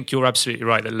 But I think you're absolutely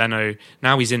right that Leno,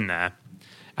 now he's in there,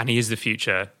 and he is the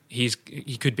future. He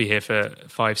could be here for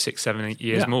 5, 6, 7, 8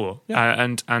 years more,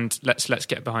 and let's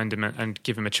get behind him and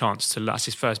give him a chance to. That's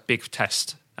his first big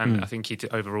test, and I think he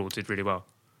overall did really well.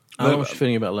 What's your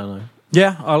feeling about Leno?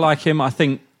 Yeah, I like him. I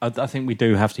think we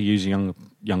do have to use a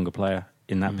younger player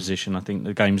in that position. I think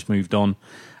the game's moved on,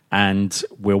 and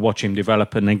we'll watch him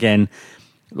develop. And again,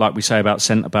 like we say about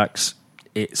centre backs,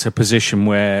 it's a position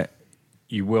where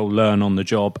you will learn on the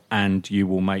job, and you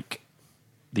will make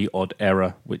the odd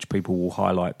error, which people will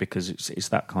highlight because it's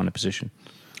that kind of position.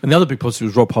 And the other big positive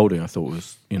was Rob Holding. I thought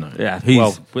was,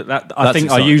 I think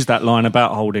I used that line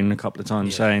about Holding a couple of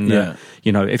times, saying that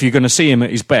if you're going to see him at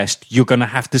his best, you're going to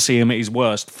have to see him at his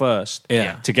worst first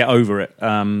to get over it.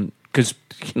 Because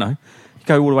you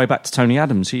go all the way back to Tony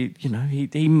Adams. He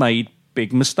made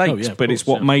big mistakes, but it's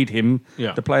what made him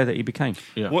the player that he became.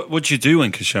 Yeah. What do you do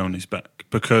when Koscielny's back?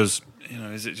 Because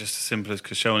is it just as simple as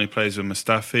Koscielny plays with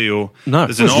Mustafi, or no?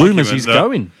 There's rumours he's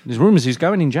going. There's rumours he's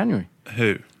going in January.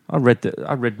 Who? I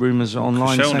read rumours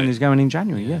online saying he's going in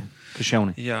January. Yeah,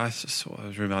 Koscielny. Yeah, I saw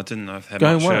those rumours. I didn't know if they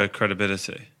had much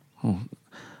credibility. Oh.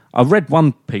 I read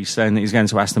one piece saying that he's going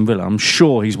to Aston Villa. I'm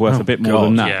sure he's worth a bit more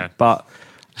than that. Yeah.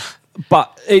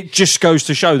 But it just goes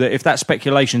to show that if that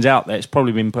speculation's out there, it's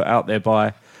probably been put out there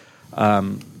by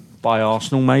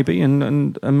Arsenal, maybe,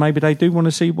 and maybe they do want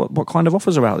to see what kind of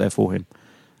offers are out there for him,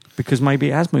 because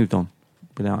maybe it has moved on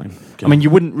without him. I mean, you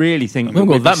wouldn't really think we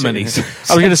haven't got that many. I was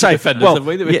going to say,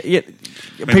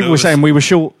 people were saying we were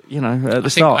short, at the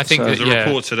start. I think there's a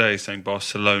report today saying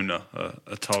Barcelona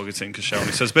are targeting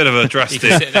Koscielny, so it's a bit of a drastic.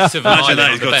 Imagine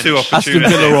that he's got two opportunities: Aston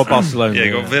Villa or Barcelona. Yeah,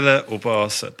 you've got Villa or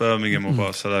Birmingham or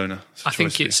Barcelona. I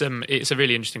think it's a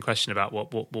really interesting question about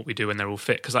what we do when they're all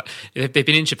fit, because they've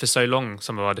been injured for so long.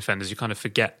 Some of our defenders, you kind of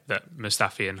forget that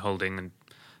Mustafi and Holding and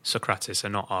Socrates are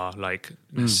not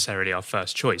necessarily our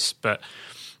first choice, but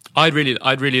I'd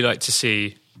really like to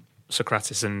see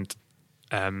Socrates and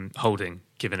Holding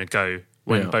given a go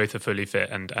when both are fully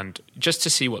fit, and just to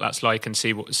see what that's like and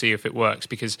see if it works,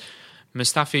 because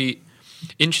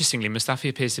interestingly, Mustafi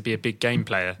appears to be a big game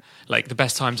player. Like the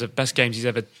best games he's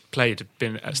ever played have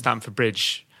been at Stamford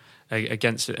Bridge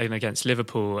against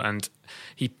Liverpool, and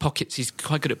he's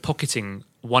quite good at pocketing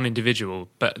one individual,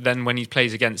 but then when he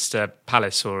plays against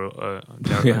Palace or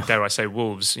dare I say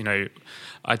Wolves,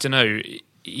 I don't know,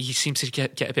 he seems to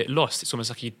get a bit lost. It's almost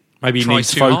like he maybe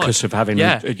needs focus of having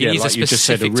like you just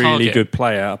said, a really good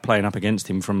player playing up against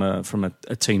him from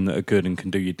a team that are good and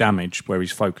can do you damage, where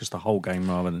he's focused the whole game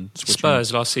rather than switching.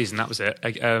 Spurs last season, that was it,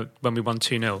 when we won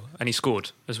 2-0 and he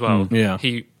scored as well.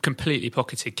 He completely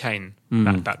pocketed Kane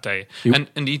that day,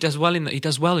 and he does well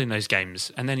in those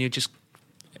games, and then he just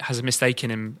has a mistake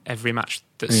in him every match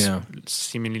that's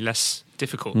seemingly less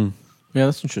difficult. Yeah,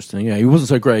 that's interesting. Yeah, he wasn't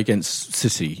so great against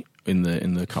City in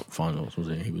the cup finals, was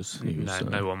he? He was.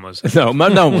 No one was. No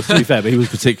one was. To be fair, but he was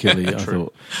particularly. I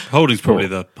thought Holding's probably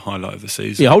the highlight of the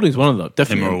season. Yeah, Holding's one of them.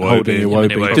 Definitely Holding,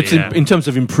 Iwobi. In terms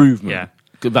of improvement,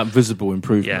 that visible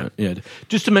improvement. Yeah.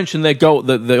 Just to mention their goal,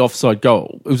 the offside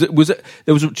goal. Was it?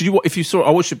 There was. Did you? If you saw,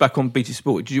 I watched it back on BT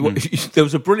Sport. Did you? There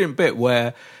was a brilliant bit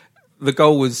where the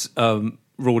goal was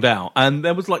ruled out, and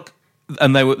there was like.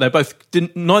 And they both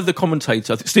didn't. Neither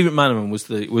commentator. I think Steve McManaman was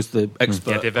the expert.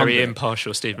 Yeah, they're very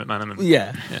impartial, Steve McManaman.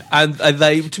 Yeah. And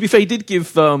they, to be fair, he did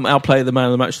give our player the man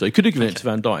of the match. Though he could have given it to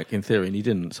Van Dijk in theory, and he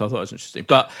didn't. So I thought it was interesting.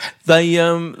 But they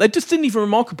just didn't even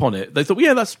remark upon it. They thought,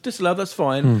 that's disallowed, that's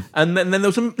fine. And then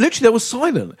there was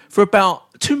silent for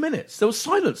about 2 minutes. There was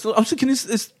silence. So I was thinking,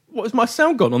 what is my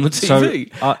sound gone on the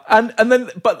TV? So, and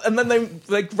then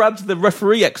they grabbed the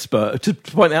referee expert to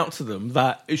point out to them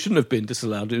that it shouldn't have been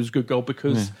disallowed. It was a good goal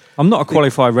because I'm not a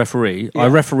qualified referee. I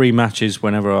referee matches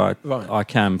whenever I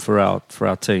can for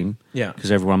our team. Yeah, because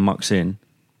everyone mucks in.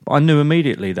 But I knew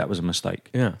immediately that was a mistake.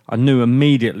 Yeah, I knew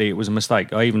immediately it was a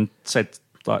mistake. I even said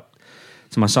to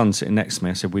my son sitting next to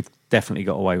me, I said, "We've definitely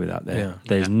got away with that.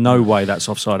 There's no way that's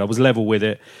offside." I was level with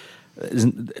it.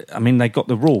 I mean, they got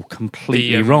the rule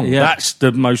completely wrong. Yeah. That's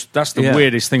the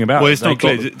weirdest thing about it. Well, it's not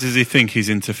clear. Does he think he's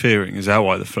interfering? Is that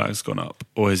why the flag's gone up?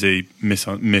 Or has he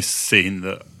misseen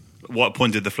that? What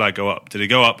point did the flag go up? Did it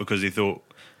go up because he thought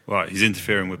right, he's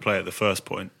interfering with play at the first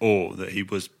point, or that he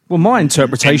was... Well, my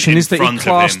interpretation is that he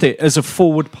classed it as a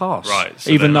forward pass, right? So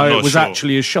even though it was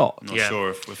actually a shot. I'm not sure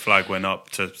if the flag went up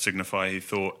to signify he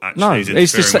thought actually he's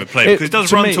interfering with play, because it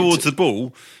does run towards the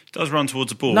ball.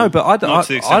 No, but I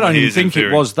don't even think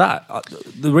it was that.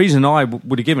 The reason I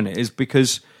would have given it is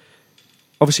because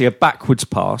obviously a backwards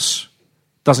pass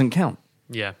doesn't count.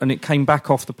 Yeah, and it came back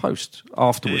off the post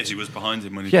afterwards. He was behind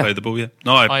him when he played the ball. Yeah,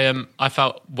 no, I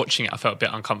felt watching it. I felt a bit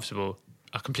uncomfortable.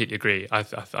 I completely agree. I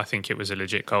think it was a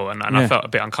legit goal, and I felt a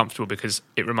bit uncomfortable because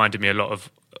it reminded me a lot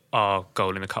of our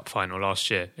goal in the cup final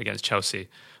last year against Chelsea,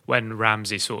 when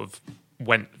Ramsey sort of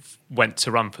went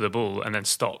to run for the ball and then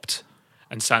stopped,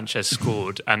 and Sanchez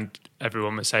scored, and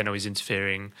everyone was saying, "Oh, he's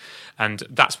interfering," and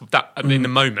that. I mean, in the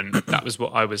moment, that was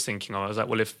what I was thinking of. I was like,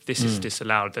 "Well, if this is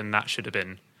disallowed, then that should have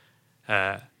been."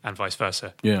 And vice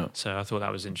versa. Yeah. So I thought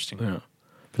that was interesting. Yeah.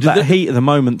 But that heat of the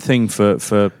moment thing for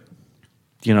the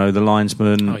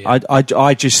linesman,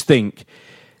 I just think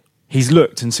he's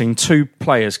looked and seen two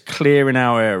players clear in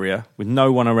our area with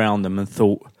no one around them and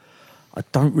thought, I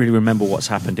don't really remember what's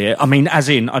happened here. I mean, as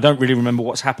in, I don't really remember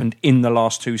what's happened in the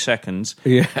last 2 seconds.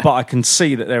 Yeah. But I can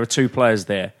see that there are two players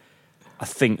there. I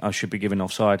think I should be given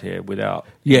offside here without.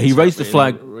 Yeah, he raised the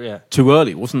flag too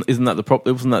early. Isn't that the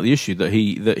problem? Wasn't that the issue that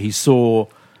he saw?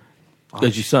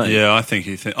 As you say, yeah, I think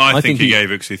he gave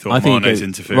it because he thought Mane's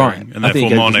interfering, right. And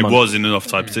therefore Mane was in an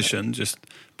offside position, just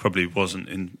probably wasn't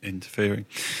interfering.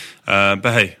 But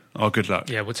hey, good luck.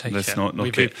 Yeah, we'll take Let's it. Not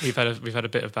we've had a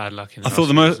bit of bad luck. I thought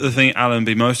the thing Alan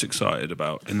be most excited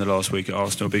about in the last week at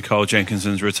Arsenal would be Carl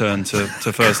Jenkinson's return to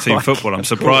first team football. I'm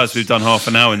surprised we've done half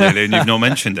an hour nearly and you've not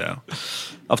mentioned it.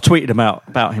 I've tweeted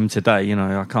about him today. You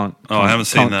know, I can't. I haven't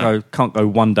seen that. Can't go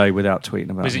one day without tweeting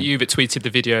about him. Was it you that tweeted the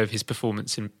video of his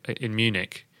performance in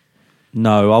Munich?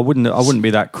 No, I wouldn't be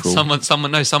that cruel.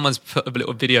 Someone's put a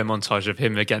little video montage of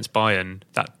him against Bayern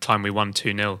that time we won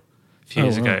 2-0 a few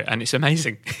years ago, and it's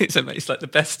amazing. It's like the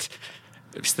best.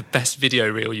 It's the best video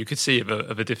reel you could see of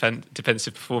a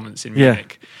defensive performance in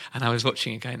Munich. And I was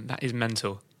watching it going, that is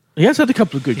mental. He has had a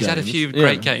couple of good games. He's had a few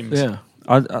great games. Yeah.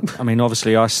 I mean,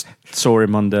 obviously, I saw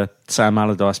him under Sam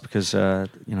Allardyce because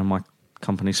my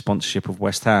company's sponsorship of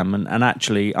West Ham, and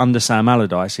actually under Sam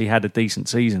Allardyce, he had a decent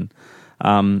season.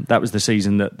 That was the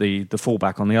season that the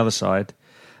fullback on the other side,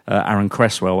 Aaron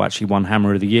Cresswell, actually won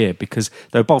Hammer of the Year because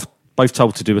they were both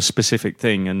told to do a specific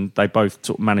thing, and they both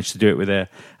sort of managed to do it with their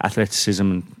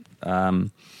athleticism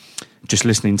and just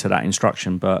listening to that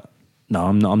instruction. But no,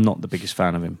 I'm not the biggest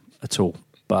fan of him at all.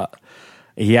 But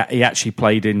he actually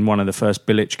played in one of the first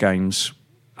Bilic games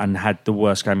and had the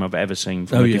worst game I've ever seen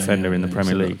from a defender in the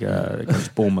Premier League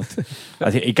against Bournemouth.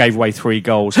 I think he gave away 3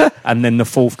 goals, and then the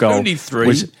fourth goal only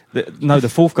 3. The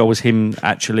fourth goal was him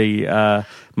actually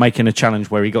making a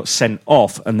challenge where he got sent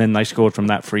off, and then they scored from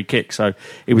that free kick. So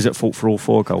he was at fault for all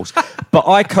 4 goals. But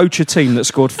I coach a team that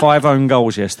scored 5 own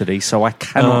goals yesterday, so I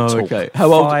cannot talk. Okay.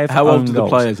 How old are the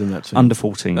players in that team? Under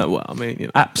 14. Well, I mean,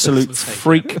 absolute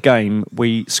freak game.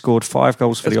 We scored 5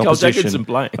 goals for the opposition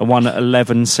and won at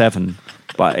 11-7.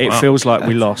 But it feels like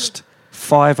we lost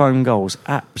 5 own goals,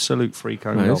 absolute freak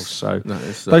own goals. So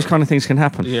those kind of things can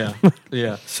happen. Yeah,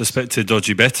 yeah. Suspected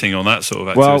dodgy betting on that sort of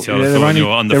activity.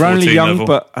 Well, they're only young, level.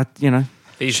 But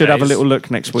should have a little look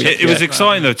next week. It was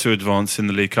exciting though to advance in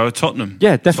the league. Tottenham,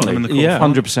 definitely,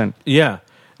 100%. Yeah.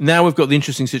 Now we've got the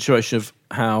interesting situation of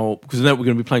how, because now we're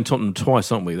going to be playing Tottenham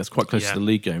twice, aren't we? That's quite close to the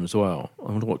league game as well.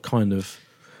 I wonder what kind of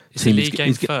is the league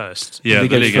game first. Yeah,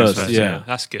 the league game first. Yeah,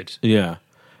 that's good. Yeah.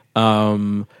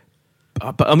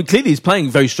 But I mean, clearly he's playing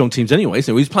very strong teams anyway.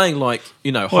 So he's playing like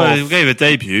he gave a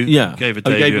debut. Yeah, gave a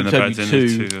debut in the back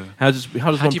end. How does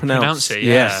one pronounce it?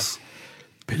 Yes,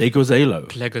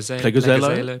 Plegozelo.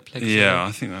 Yeah,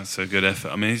 I think that's a good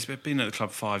effort. I mean, he's been at the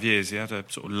club 5 years. He had a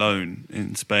sort of loan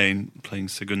in Spain playing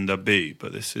Segunda B,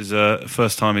 but this is the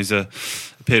first time he's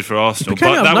appeared for Arsenal.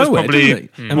 But that was probably.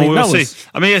 We'll see.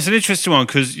 I mean, it's an interesting one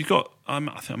because you got. I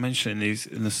think I mentioned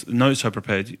in the notes I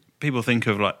prepared. People think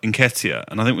of like Nketiah,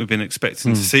 and I think we've been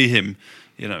expecting to see him,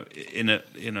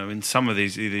 in some of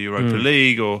these either Europa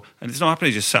League and it's not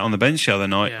happening. He just sat on the bench the other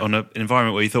night on an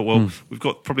environment where you thought, well, we've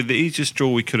got probably the easiest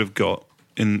draw we could have got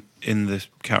in the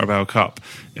Carabao Cup.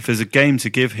 If there's a game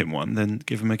to give him one, then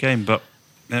give him a game. But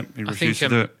he refused to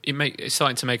do it. It's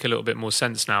starting to make a little bit more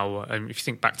sense now. If you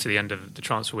think back to the end of the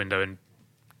transfer window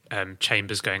and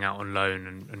Chambers going out on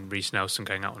loan and Reece Nelson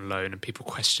going out on loan and people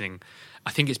questioning,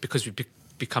 I think it's because we've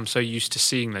become so used to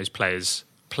seeing those players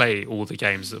play all the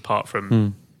games apart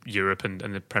from Europe and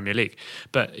the Premier League.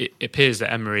 But it appears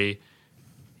that Emery,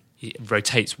 he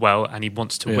rotates well, and he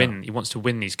wants to win. He wants to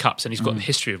win these cups, and he's got a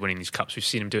history of winning these cups. We've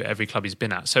seen him do it every club he's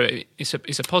been at. So it's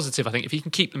a positive, I think. If he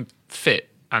can keep them fit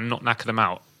and not knacker them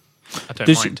out, I don't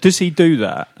mind. Does he do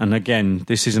that? And again,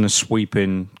 this isn't a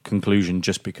sweeping conclusion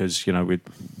just because,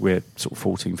 we're sort of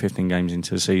 14, 15 games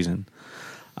into the season.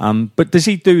 But does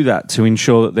he do that to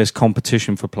ensure that there's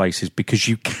competition for places, because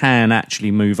you can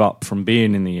actually move up from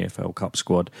being in the EFL Cup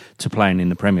squad to playing in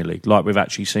the Premier League, like we've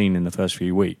actually seen in the first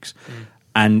few weeks?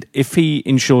 And if he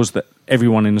ensures that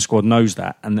everyone in the squad knows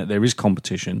that and that there is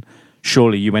competition,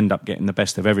 surely you end up getting the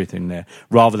best of everything there,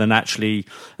 rather than actually,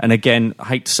 and again, I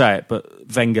hate to say it, but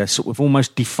Wenger sort of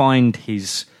almost defined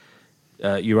his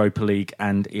Europa League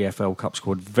and EFL Cup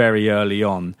squad very early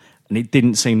on, and it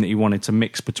didn't seem that he wanted to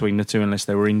mix between the two unless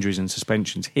there were injuries and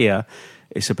suspensions. Here,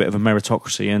 it's a bit of a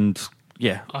meritocracy, and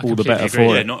all the better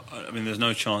for it. There's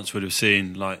no chance we'd have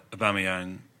seen like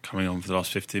Aubameyang coming on for the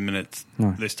last 15 minutes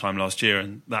this time last year,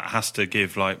 and that has to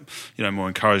give more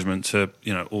encouragement to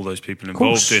all those people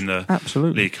involved in the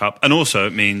League Cup. And also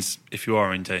it means if you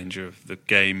are in danger of the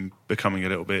game becoming a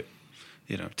little bit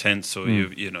tense, or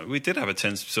we did have a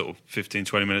tense sort of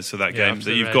 15-20 minutes of that game,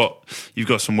 that you've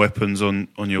got some weapons on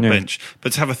your bench.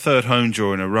 But to have a third home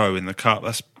draw in a row in the Cup,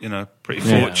 that's pretty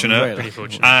fortunate. Pretty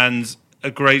fortunate. And a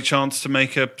great chance to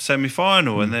make a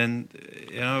semi-final, and then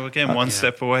again, one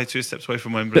step away, 2 steps away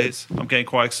from Wembley. I'm getting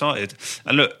quite excited.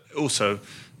 And look, also,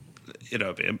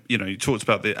 you talked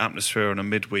about the atmosphere on a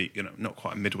midweek, not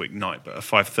quite a midweek night, but a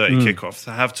 5:30 kickoff.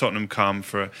 To have Tottenham come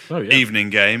for an evening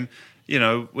game,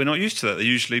 we're not used to that. They're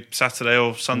usually Saturday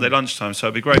or Sunday lunchtime, so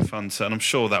it'd be great fun. And I'm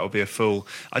sure that will be a full.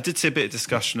 I did see a bit of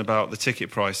discussion about the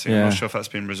ticket pricing. I'm not sure if that's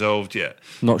been resolved yet.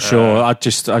 Not sure. I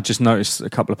just noticed a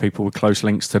couple of people with close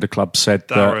links to the club said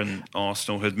Darren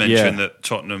Arsenal had mentioned that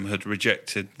Tottenham had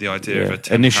rejected the idea of a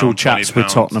 £10, initial chats with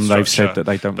Tottenham. They've said that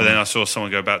they don't. But then I saw someone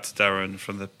go back to Darren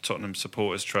from the Tottenham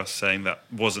Supporters Trust saying that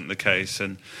wasn't the case,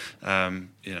 and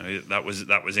that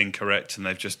was incorrect, and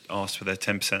they've just asked for their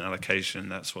 10% allocation.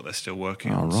 And that's what they're still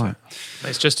working on. Right. So.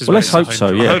 It's just as well. Let's hope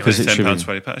so. Yeah, because it's £10,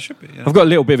 £20. It should be. I've got a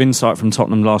little bit of insight from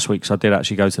Tottenham last week, so I did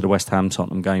actually go to the West Ham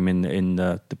Tottenham game in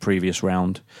the previous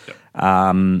round.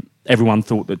 Yep. Everyone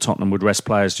thought that Tottenham would rest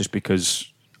players just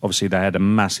because obviously they had a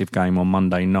massive game on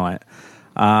Monday night.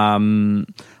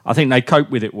 I think they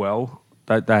coped with it well.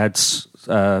 They had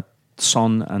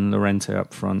Son and Llorente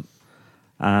up front,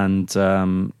 and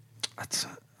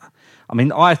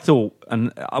I thought,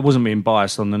 and I wasn't being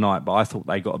biased on the night, but I thought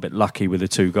they got a bit lucky with the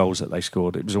 2 goals that they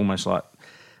scored. It was almost like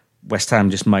West Ham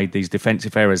just made these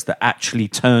defensive errors that actually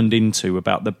turned into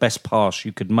about the best pass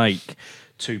you could make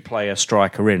to play a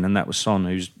striker in, and that was Son,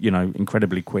 who's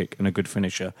incredibly quick and a good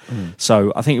finisher.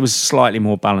 So I think it was slightly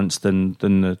more balanced than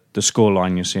the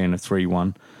scoreline you're seeing of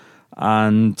 3-1,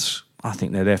 and I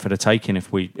think they're there for the taking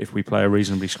if we play a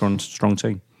reasonably strong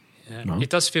team. Yeah. No. It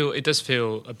does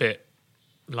feel a bit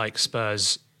like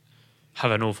Spurs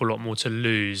have an awful lot more to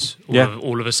lose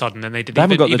all of a sudden than they did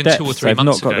even 2 or 3 months ago. They've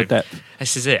not got the depth.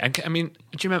 This is it. And do you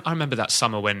remember? I remember that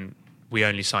summer when we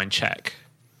only signed Cech,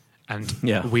 and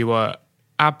we were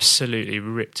absolutely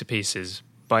ripped to pieces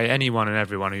by anyone and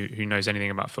everyone who knows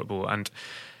anything about football. And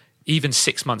even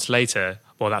 6 months later,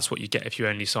 well, that's what you get if you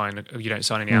don't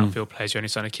sign any outfield players, you only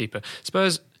sign a keeper.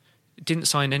 Spurs didn't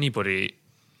sign anybody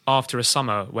after a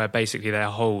summer where basically their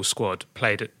whole squad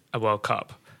played at a World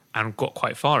Cup and got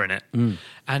quite far in it.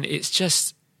 And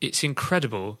it's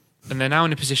incredible. And they're now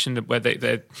in a position where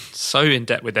they're so in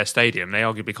debt with their stadium, they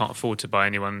arguably can't afford to buy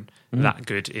anyone that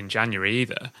good in January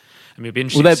either. It'd be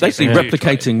interesting. Well, they're basically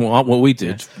replicating what we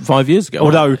did 5 years ago.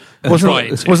 Although,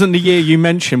 wasn't the year you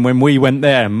mentioned when we went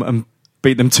there and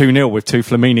beat them 2-0 with 2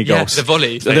 Flamini goals? The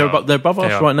volley. So they're above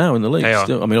us right now in the league.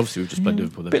 Still. Obviously, we've just played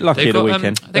Liverpool. A bit lucky at the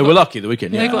weekend. They were lucky at the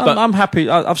weekend, but I'm happy.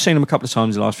 I've seen them a couple of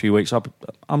times in the last few weeks.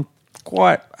 I'm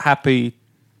quite happy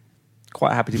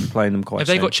to be playing them quite Have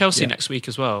they got Chelsea next week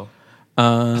as well?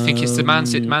 I think it's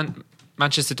the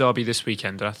Manchester derby this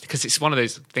weekend, because it's one of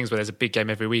those things where there's a big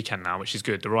game every weekend now, which is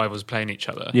good. The rivals are playing each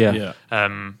other.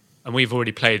 And we've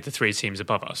already played the 3 teams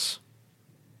above us,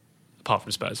 apart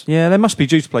from Spurs. Yeah, they must be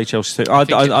due to play Chelsea too. I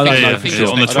don't know for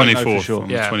sure. On the 24th. On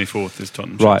the 24th is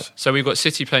Tottenham. Right. Chelsea. So we've got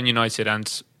City playing United and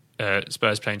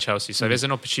Spurs playing Chelsea. So there's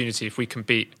an opportunity if we can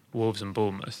beat Wolves and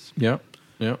Bournemouth.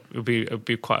 It'll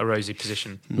be quite a rosy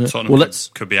position. Tottenham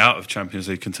could be out of Champions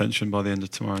League contention by the end of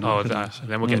tomorrow night.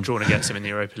 Then we'll get drawn against them in the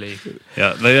Europa League.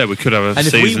 We could have a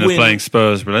season of playing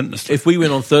Spurs relentlessly. If we win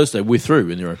on Thursday, we're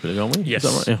through in the Europa League, aren't we? Yes.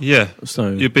 Is that right? Yeah.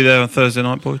 So you'll be there on Thursday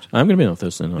night, Boyd? I'm going to be on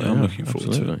Thursday night. I'm looking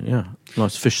forward to it. Yeah.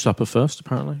 Nice fish supper first,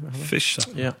 apparently. Fish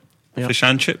supper? Yeah. Fish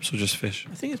and chips or just fish?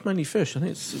 I think it's mainly fish. I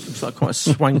think it's like quite a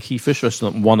swanky fish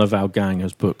restaurant one of our gang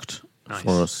has booked.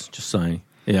 for us. Just saying.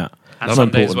 Yeah. And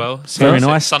Sunday as well. Very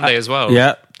nice. Sunday as well.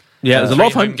 Yeah. Yeah, there's a lot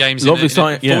of home games. Four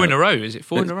in a row. Is it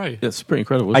 4 in a row? It's pretty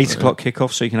incredible. 8 o'clock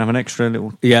kickoff, so you can have an extra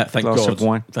little thank glass God. of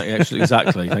wine. Actually,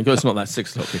 exactly. Thank God it's not that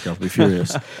 6 o'clock kickoff. I'll be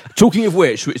furious. Talking of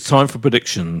which, it's time for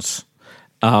predictions.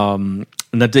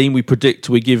 Nadeem,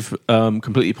 we give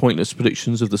completely pointless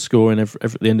predictions of the score at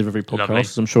the end of every podcast, Lovely.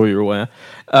 as I'm sure you're aware.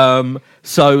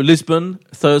 So Lisbon,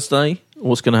 Thursday,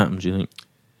 what's going to happen, do you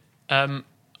think?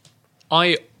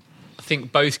 I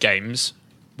think both games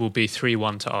will be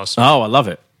 3-1 to Arsenal. Oh, I love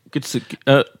it. Good,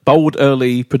 bold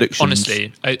early predictions.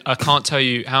 Honestly, I can't tell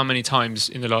you how many times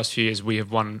in the last few years we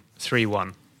have won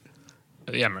 3-1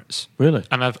 at the Emirates. Really?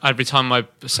 And every time I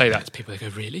say that to people, they go,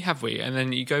 really, have we? And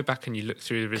then you go back and you look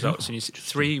through the results and you see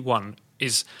 3-1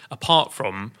 is, apart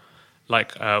from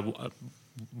like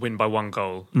win by 1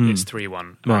 goal, it's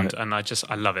 3-1. Right. And I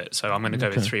love it. So I'm going to go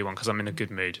with 3-1 because I'm in a good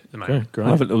mood at the moment. Okay, great.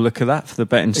 I'll have a little look at that for the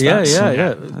betting stats.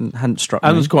 Yeah. And hadn't struck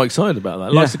Alan's me. quite excited about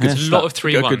that. Yeah, Likes a good a lot of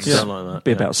 3-1s. Good stat like that.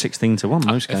 Be about 16-1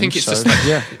 most games. I think it's so, just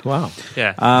Yeah, wow.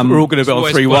 Yeah. We're all going to bet on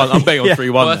always 3-1. I'm betting on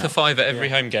 3-1 worth now. a fiver every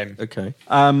home game. Okay.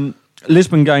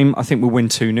 Lisbon game, I think we'll win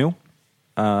 2-0.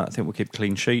 I think we'll keep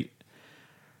clean sheet.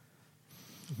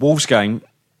 Wolves game,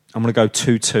 I'm going to go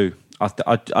 2-2.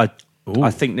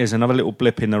 I think there's another little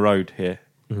blip in the road here.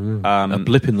 A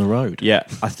blip in the road. Yeah,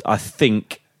 I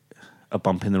think a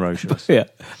bump in the road. Should I say. Yeah,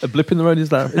 a blip in the road, is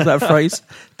that a phrase?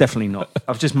 Definitely not.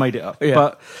 I've just made it up. Yeah.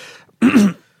 But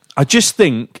I just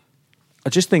think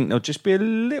there'll just be a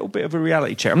little bit of a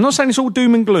reality check. I'm not saying it's all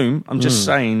doom and gloom. I'm just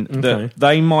saying that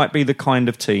they might be the kind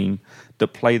of team that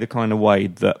play the kind of way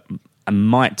that and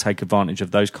might take advantage of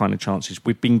those kind of chances.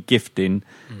 We've been gifting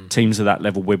teams of that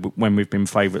level when we've been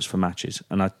favourites for matches,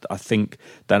 and I think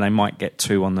that they might get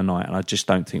 2 on the night, and I just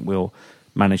don't think we'll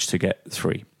manage to get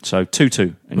 3. So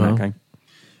 2-2 in that game.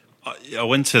 I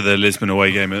went to the Lisbon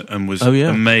away game and was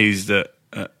amazed at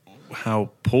how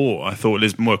poor I thought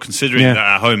Lisbon were, considering that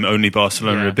at home only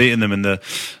Barcelona had beaten them in the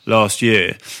last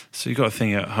year. So you've got to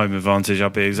think at home advantage. I'll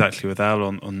be exactly with Al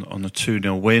on a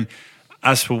 2-0 win.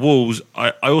 As for Wolves,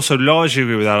 I also largely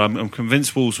agree with that. I'm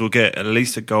convinced Wolves will get at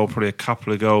least a goal, probably a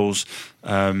couple of goals.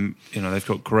 They've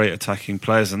got great attacking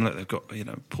players, and look, they've got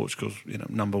Portugal's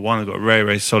number one. They've got a very,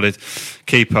 very solid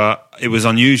keeper. It was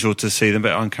unusual to see them,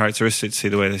 but uncharacteristic to see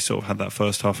the way they sort of had that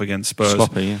first half against Spurs.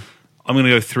 Sloppy, yeah. I'm going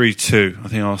to go 3-2. I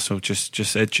think Arsenal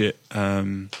just edge it.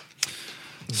 I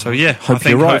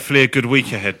think hopefully a good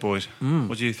week ahead, boys.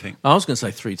 What do you think? I was going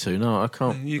to say 3-2. No, I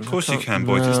can't. Of course you can,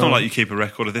 boys. It's not like you keep a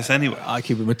record of this anyway. I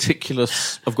keep a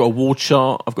meticulous. I've got a war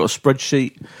chart. I've got a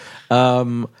spreadsheet.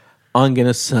 I'm going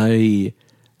to say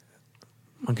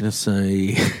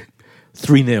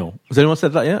 3-0. Has anyone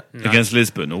said that yet? No. Against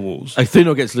Lisbon or Wolves?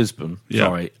 3-0 against Lisbon. Yeah.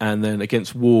 Sorry, and then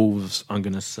against Wolves, I'm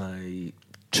going to say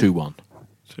 2-1.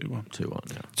 2-1.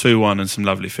 2-1. Yeah. 2-1 and some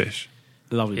lovely fish.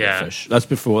 Lovely fish. That's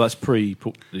before. That's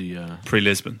pre-Lisbon.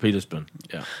 Pre-Lisbon.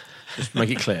 Yeah. Just make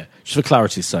it clear, just for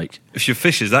clarity's sake. If your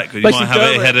fish is that good, you might have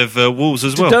it ahead of Wolves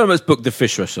as well. Dermot's booked the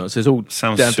fish restaurant. So it's all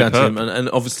sounds down superb. to him, and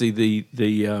obviously the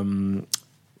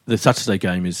Saturday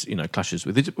game is clashes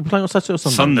with. Is it playing on Saturday or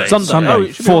Sunday? Sunday. Oh,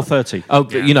 4:30. Oh,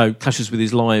 but, clashes with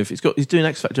his live. He's doing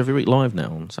X Factor every week live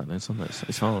now on Saturday and Sunday.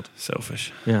 It's hard.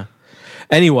 Selfish. Yeah.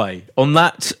 Anyway, on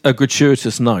that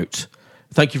gratuitous note,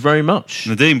 thank you very much,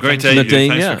 Nadeem. Great to have you.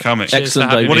 Thanks for coming.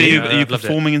 Excellent. What are you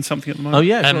performing in something at the moment? Oh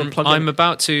yeah, I'm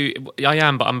about to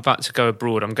go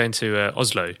abroad. I'm going to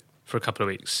Oslo for a couple of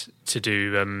weeks to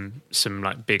do some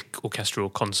like big orchestral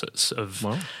concerts of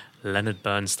Leonard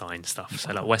Bernstein stuff.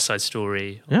 So like West Side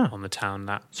Story on the town.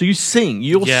 That. So you sing.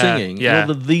 You're singing. Yeah.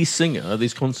 You're the singer at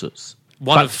these concerts.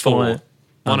 One of four.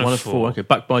 One of four. Okay,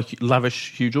 backed by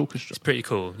lavish, huge orchestra. It's pretty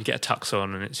cool. You get a tux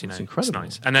on, and it's incredible. It's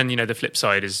nice. And then the flip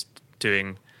side is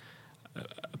doing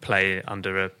a play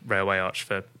under a railway arch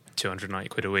for 290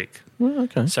 quid a week. Oh,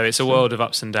 okay. So it's a world of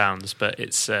ups and downs, but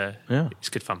it's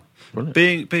good fun.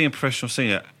 Brilliant. Being a professional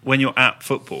singer, when you're at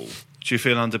football, do you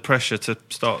feel under pressure to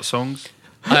start songs?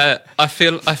 I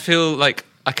feel like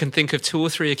I can think of 2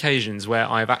 or 3 occasions where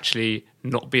I've actually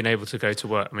not been able to go to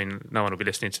work. I mean, no one will be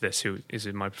listening to this who is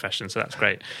in my profession, so that's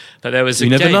great. But there was a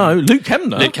game. You never know. Luke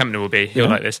Kemner will be. He'll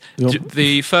like this. Yeah.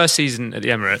 The first season at the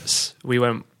Emirates, we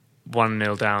went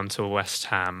 1-0 down to West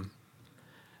Ham,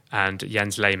 and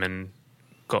Jens Lehmann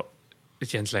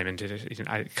did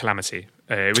a calamity.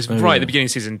 It was at the beginning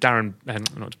of the season.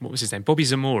 What was his name? Bobby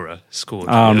Zamora scored.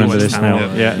 I remember this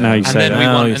now. Yeah, now you say that. We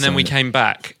won, and then we came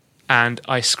back, and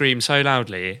I screamed so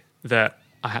loudly that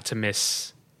I had to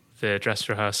miss the dress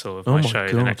rehearsal of my show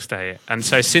the next day. And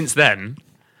so since then,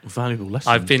 valuable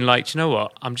lesson. I've been like, you know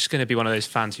what? I'm just going to be one of those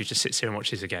fans who just sits here and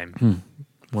watches a game.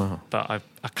 Wow. But I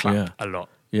clap a lot.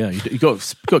 Yeah, you got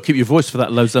to keep your voice for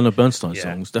that Leonard Bernstein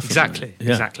songs. Definitely.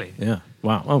 Exactly. Yeah.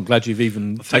 Wow. I'm glad you've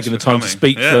even taken the time to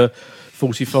speak for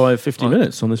 45, 50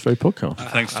 minutes on this very podcast.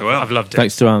 Thanks to Alan. I've loved it.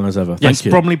 Thanks to Alan as ever. Yes, Thank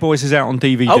you. Bromley Boys is out on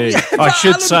DVD. Oh, yeah, I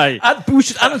should say.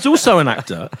 Alan's also an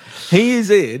actor. He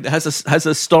has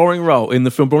a starring role in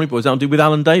the film Bromley Boys with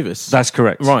Alan Davis. That's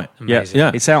correct. Right. Amazing.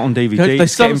 Yeah. It's out on DVD.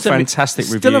 It's getting fantastic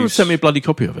reviews. Still haven't sent me a bloody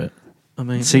copy of it. I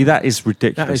mean, see, that is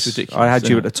ridiculous. That is ridiculous. I had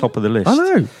you at the top of the list. I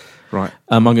know. Right.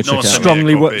 I'm going to check it out.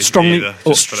 Strongly worded it's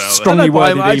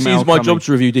email. my job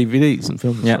to review DVDs and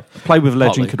films. Yeah. Play with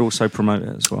Legend could also promote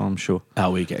it as well, I'm sure.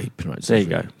 Oh, we get promotes. There you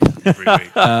go.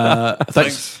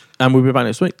 Thanks. And we'll be back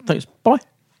next week. Thanks. Bye.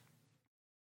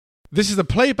 This is a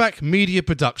Playback Media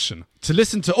production. To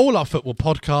listen to all our football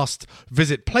podcasts,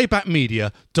 visit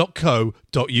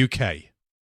playbackmedia.co.uk.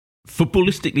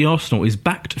 Footballistically Arsenal is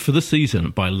backed for the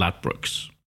season by Ladbrokes.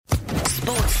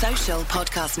 Sports Social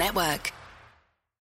Podcast Network.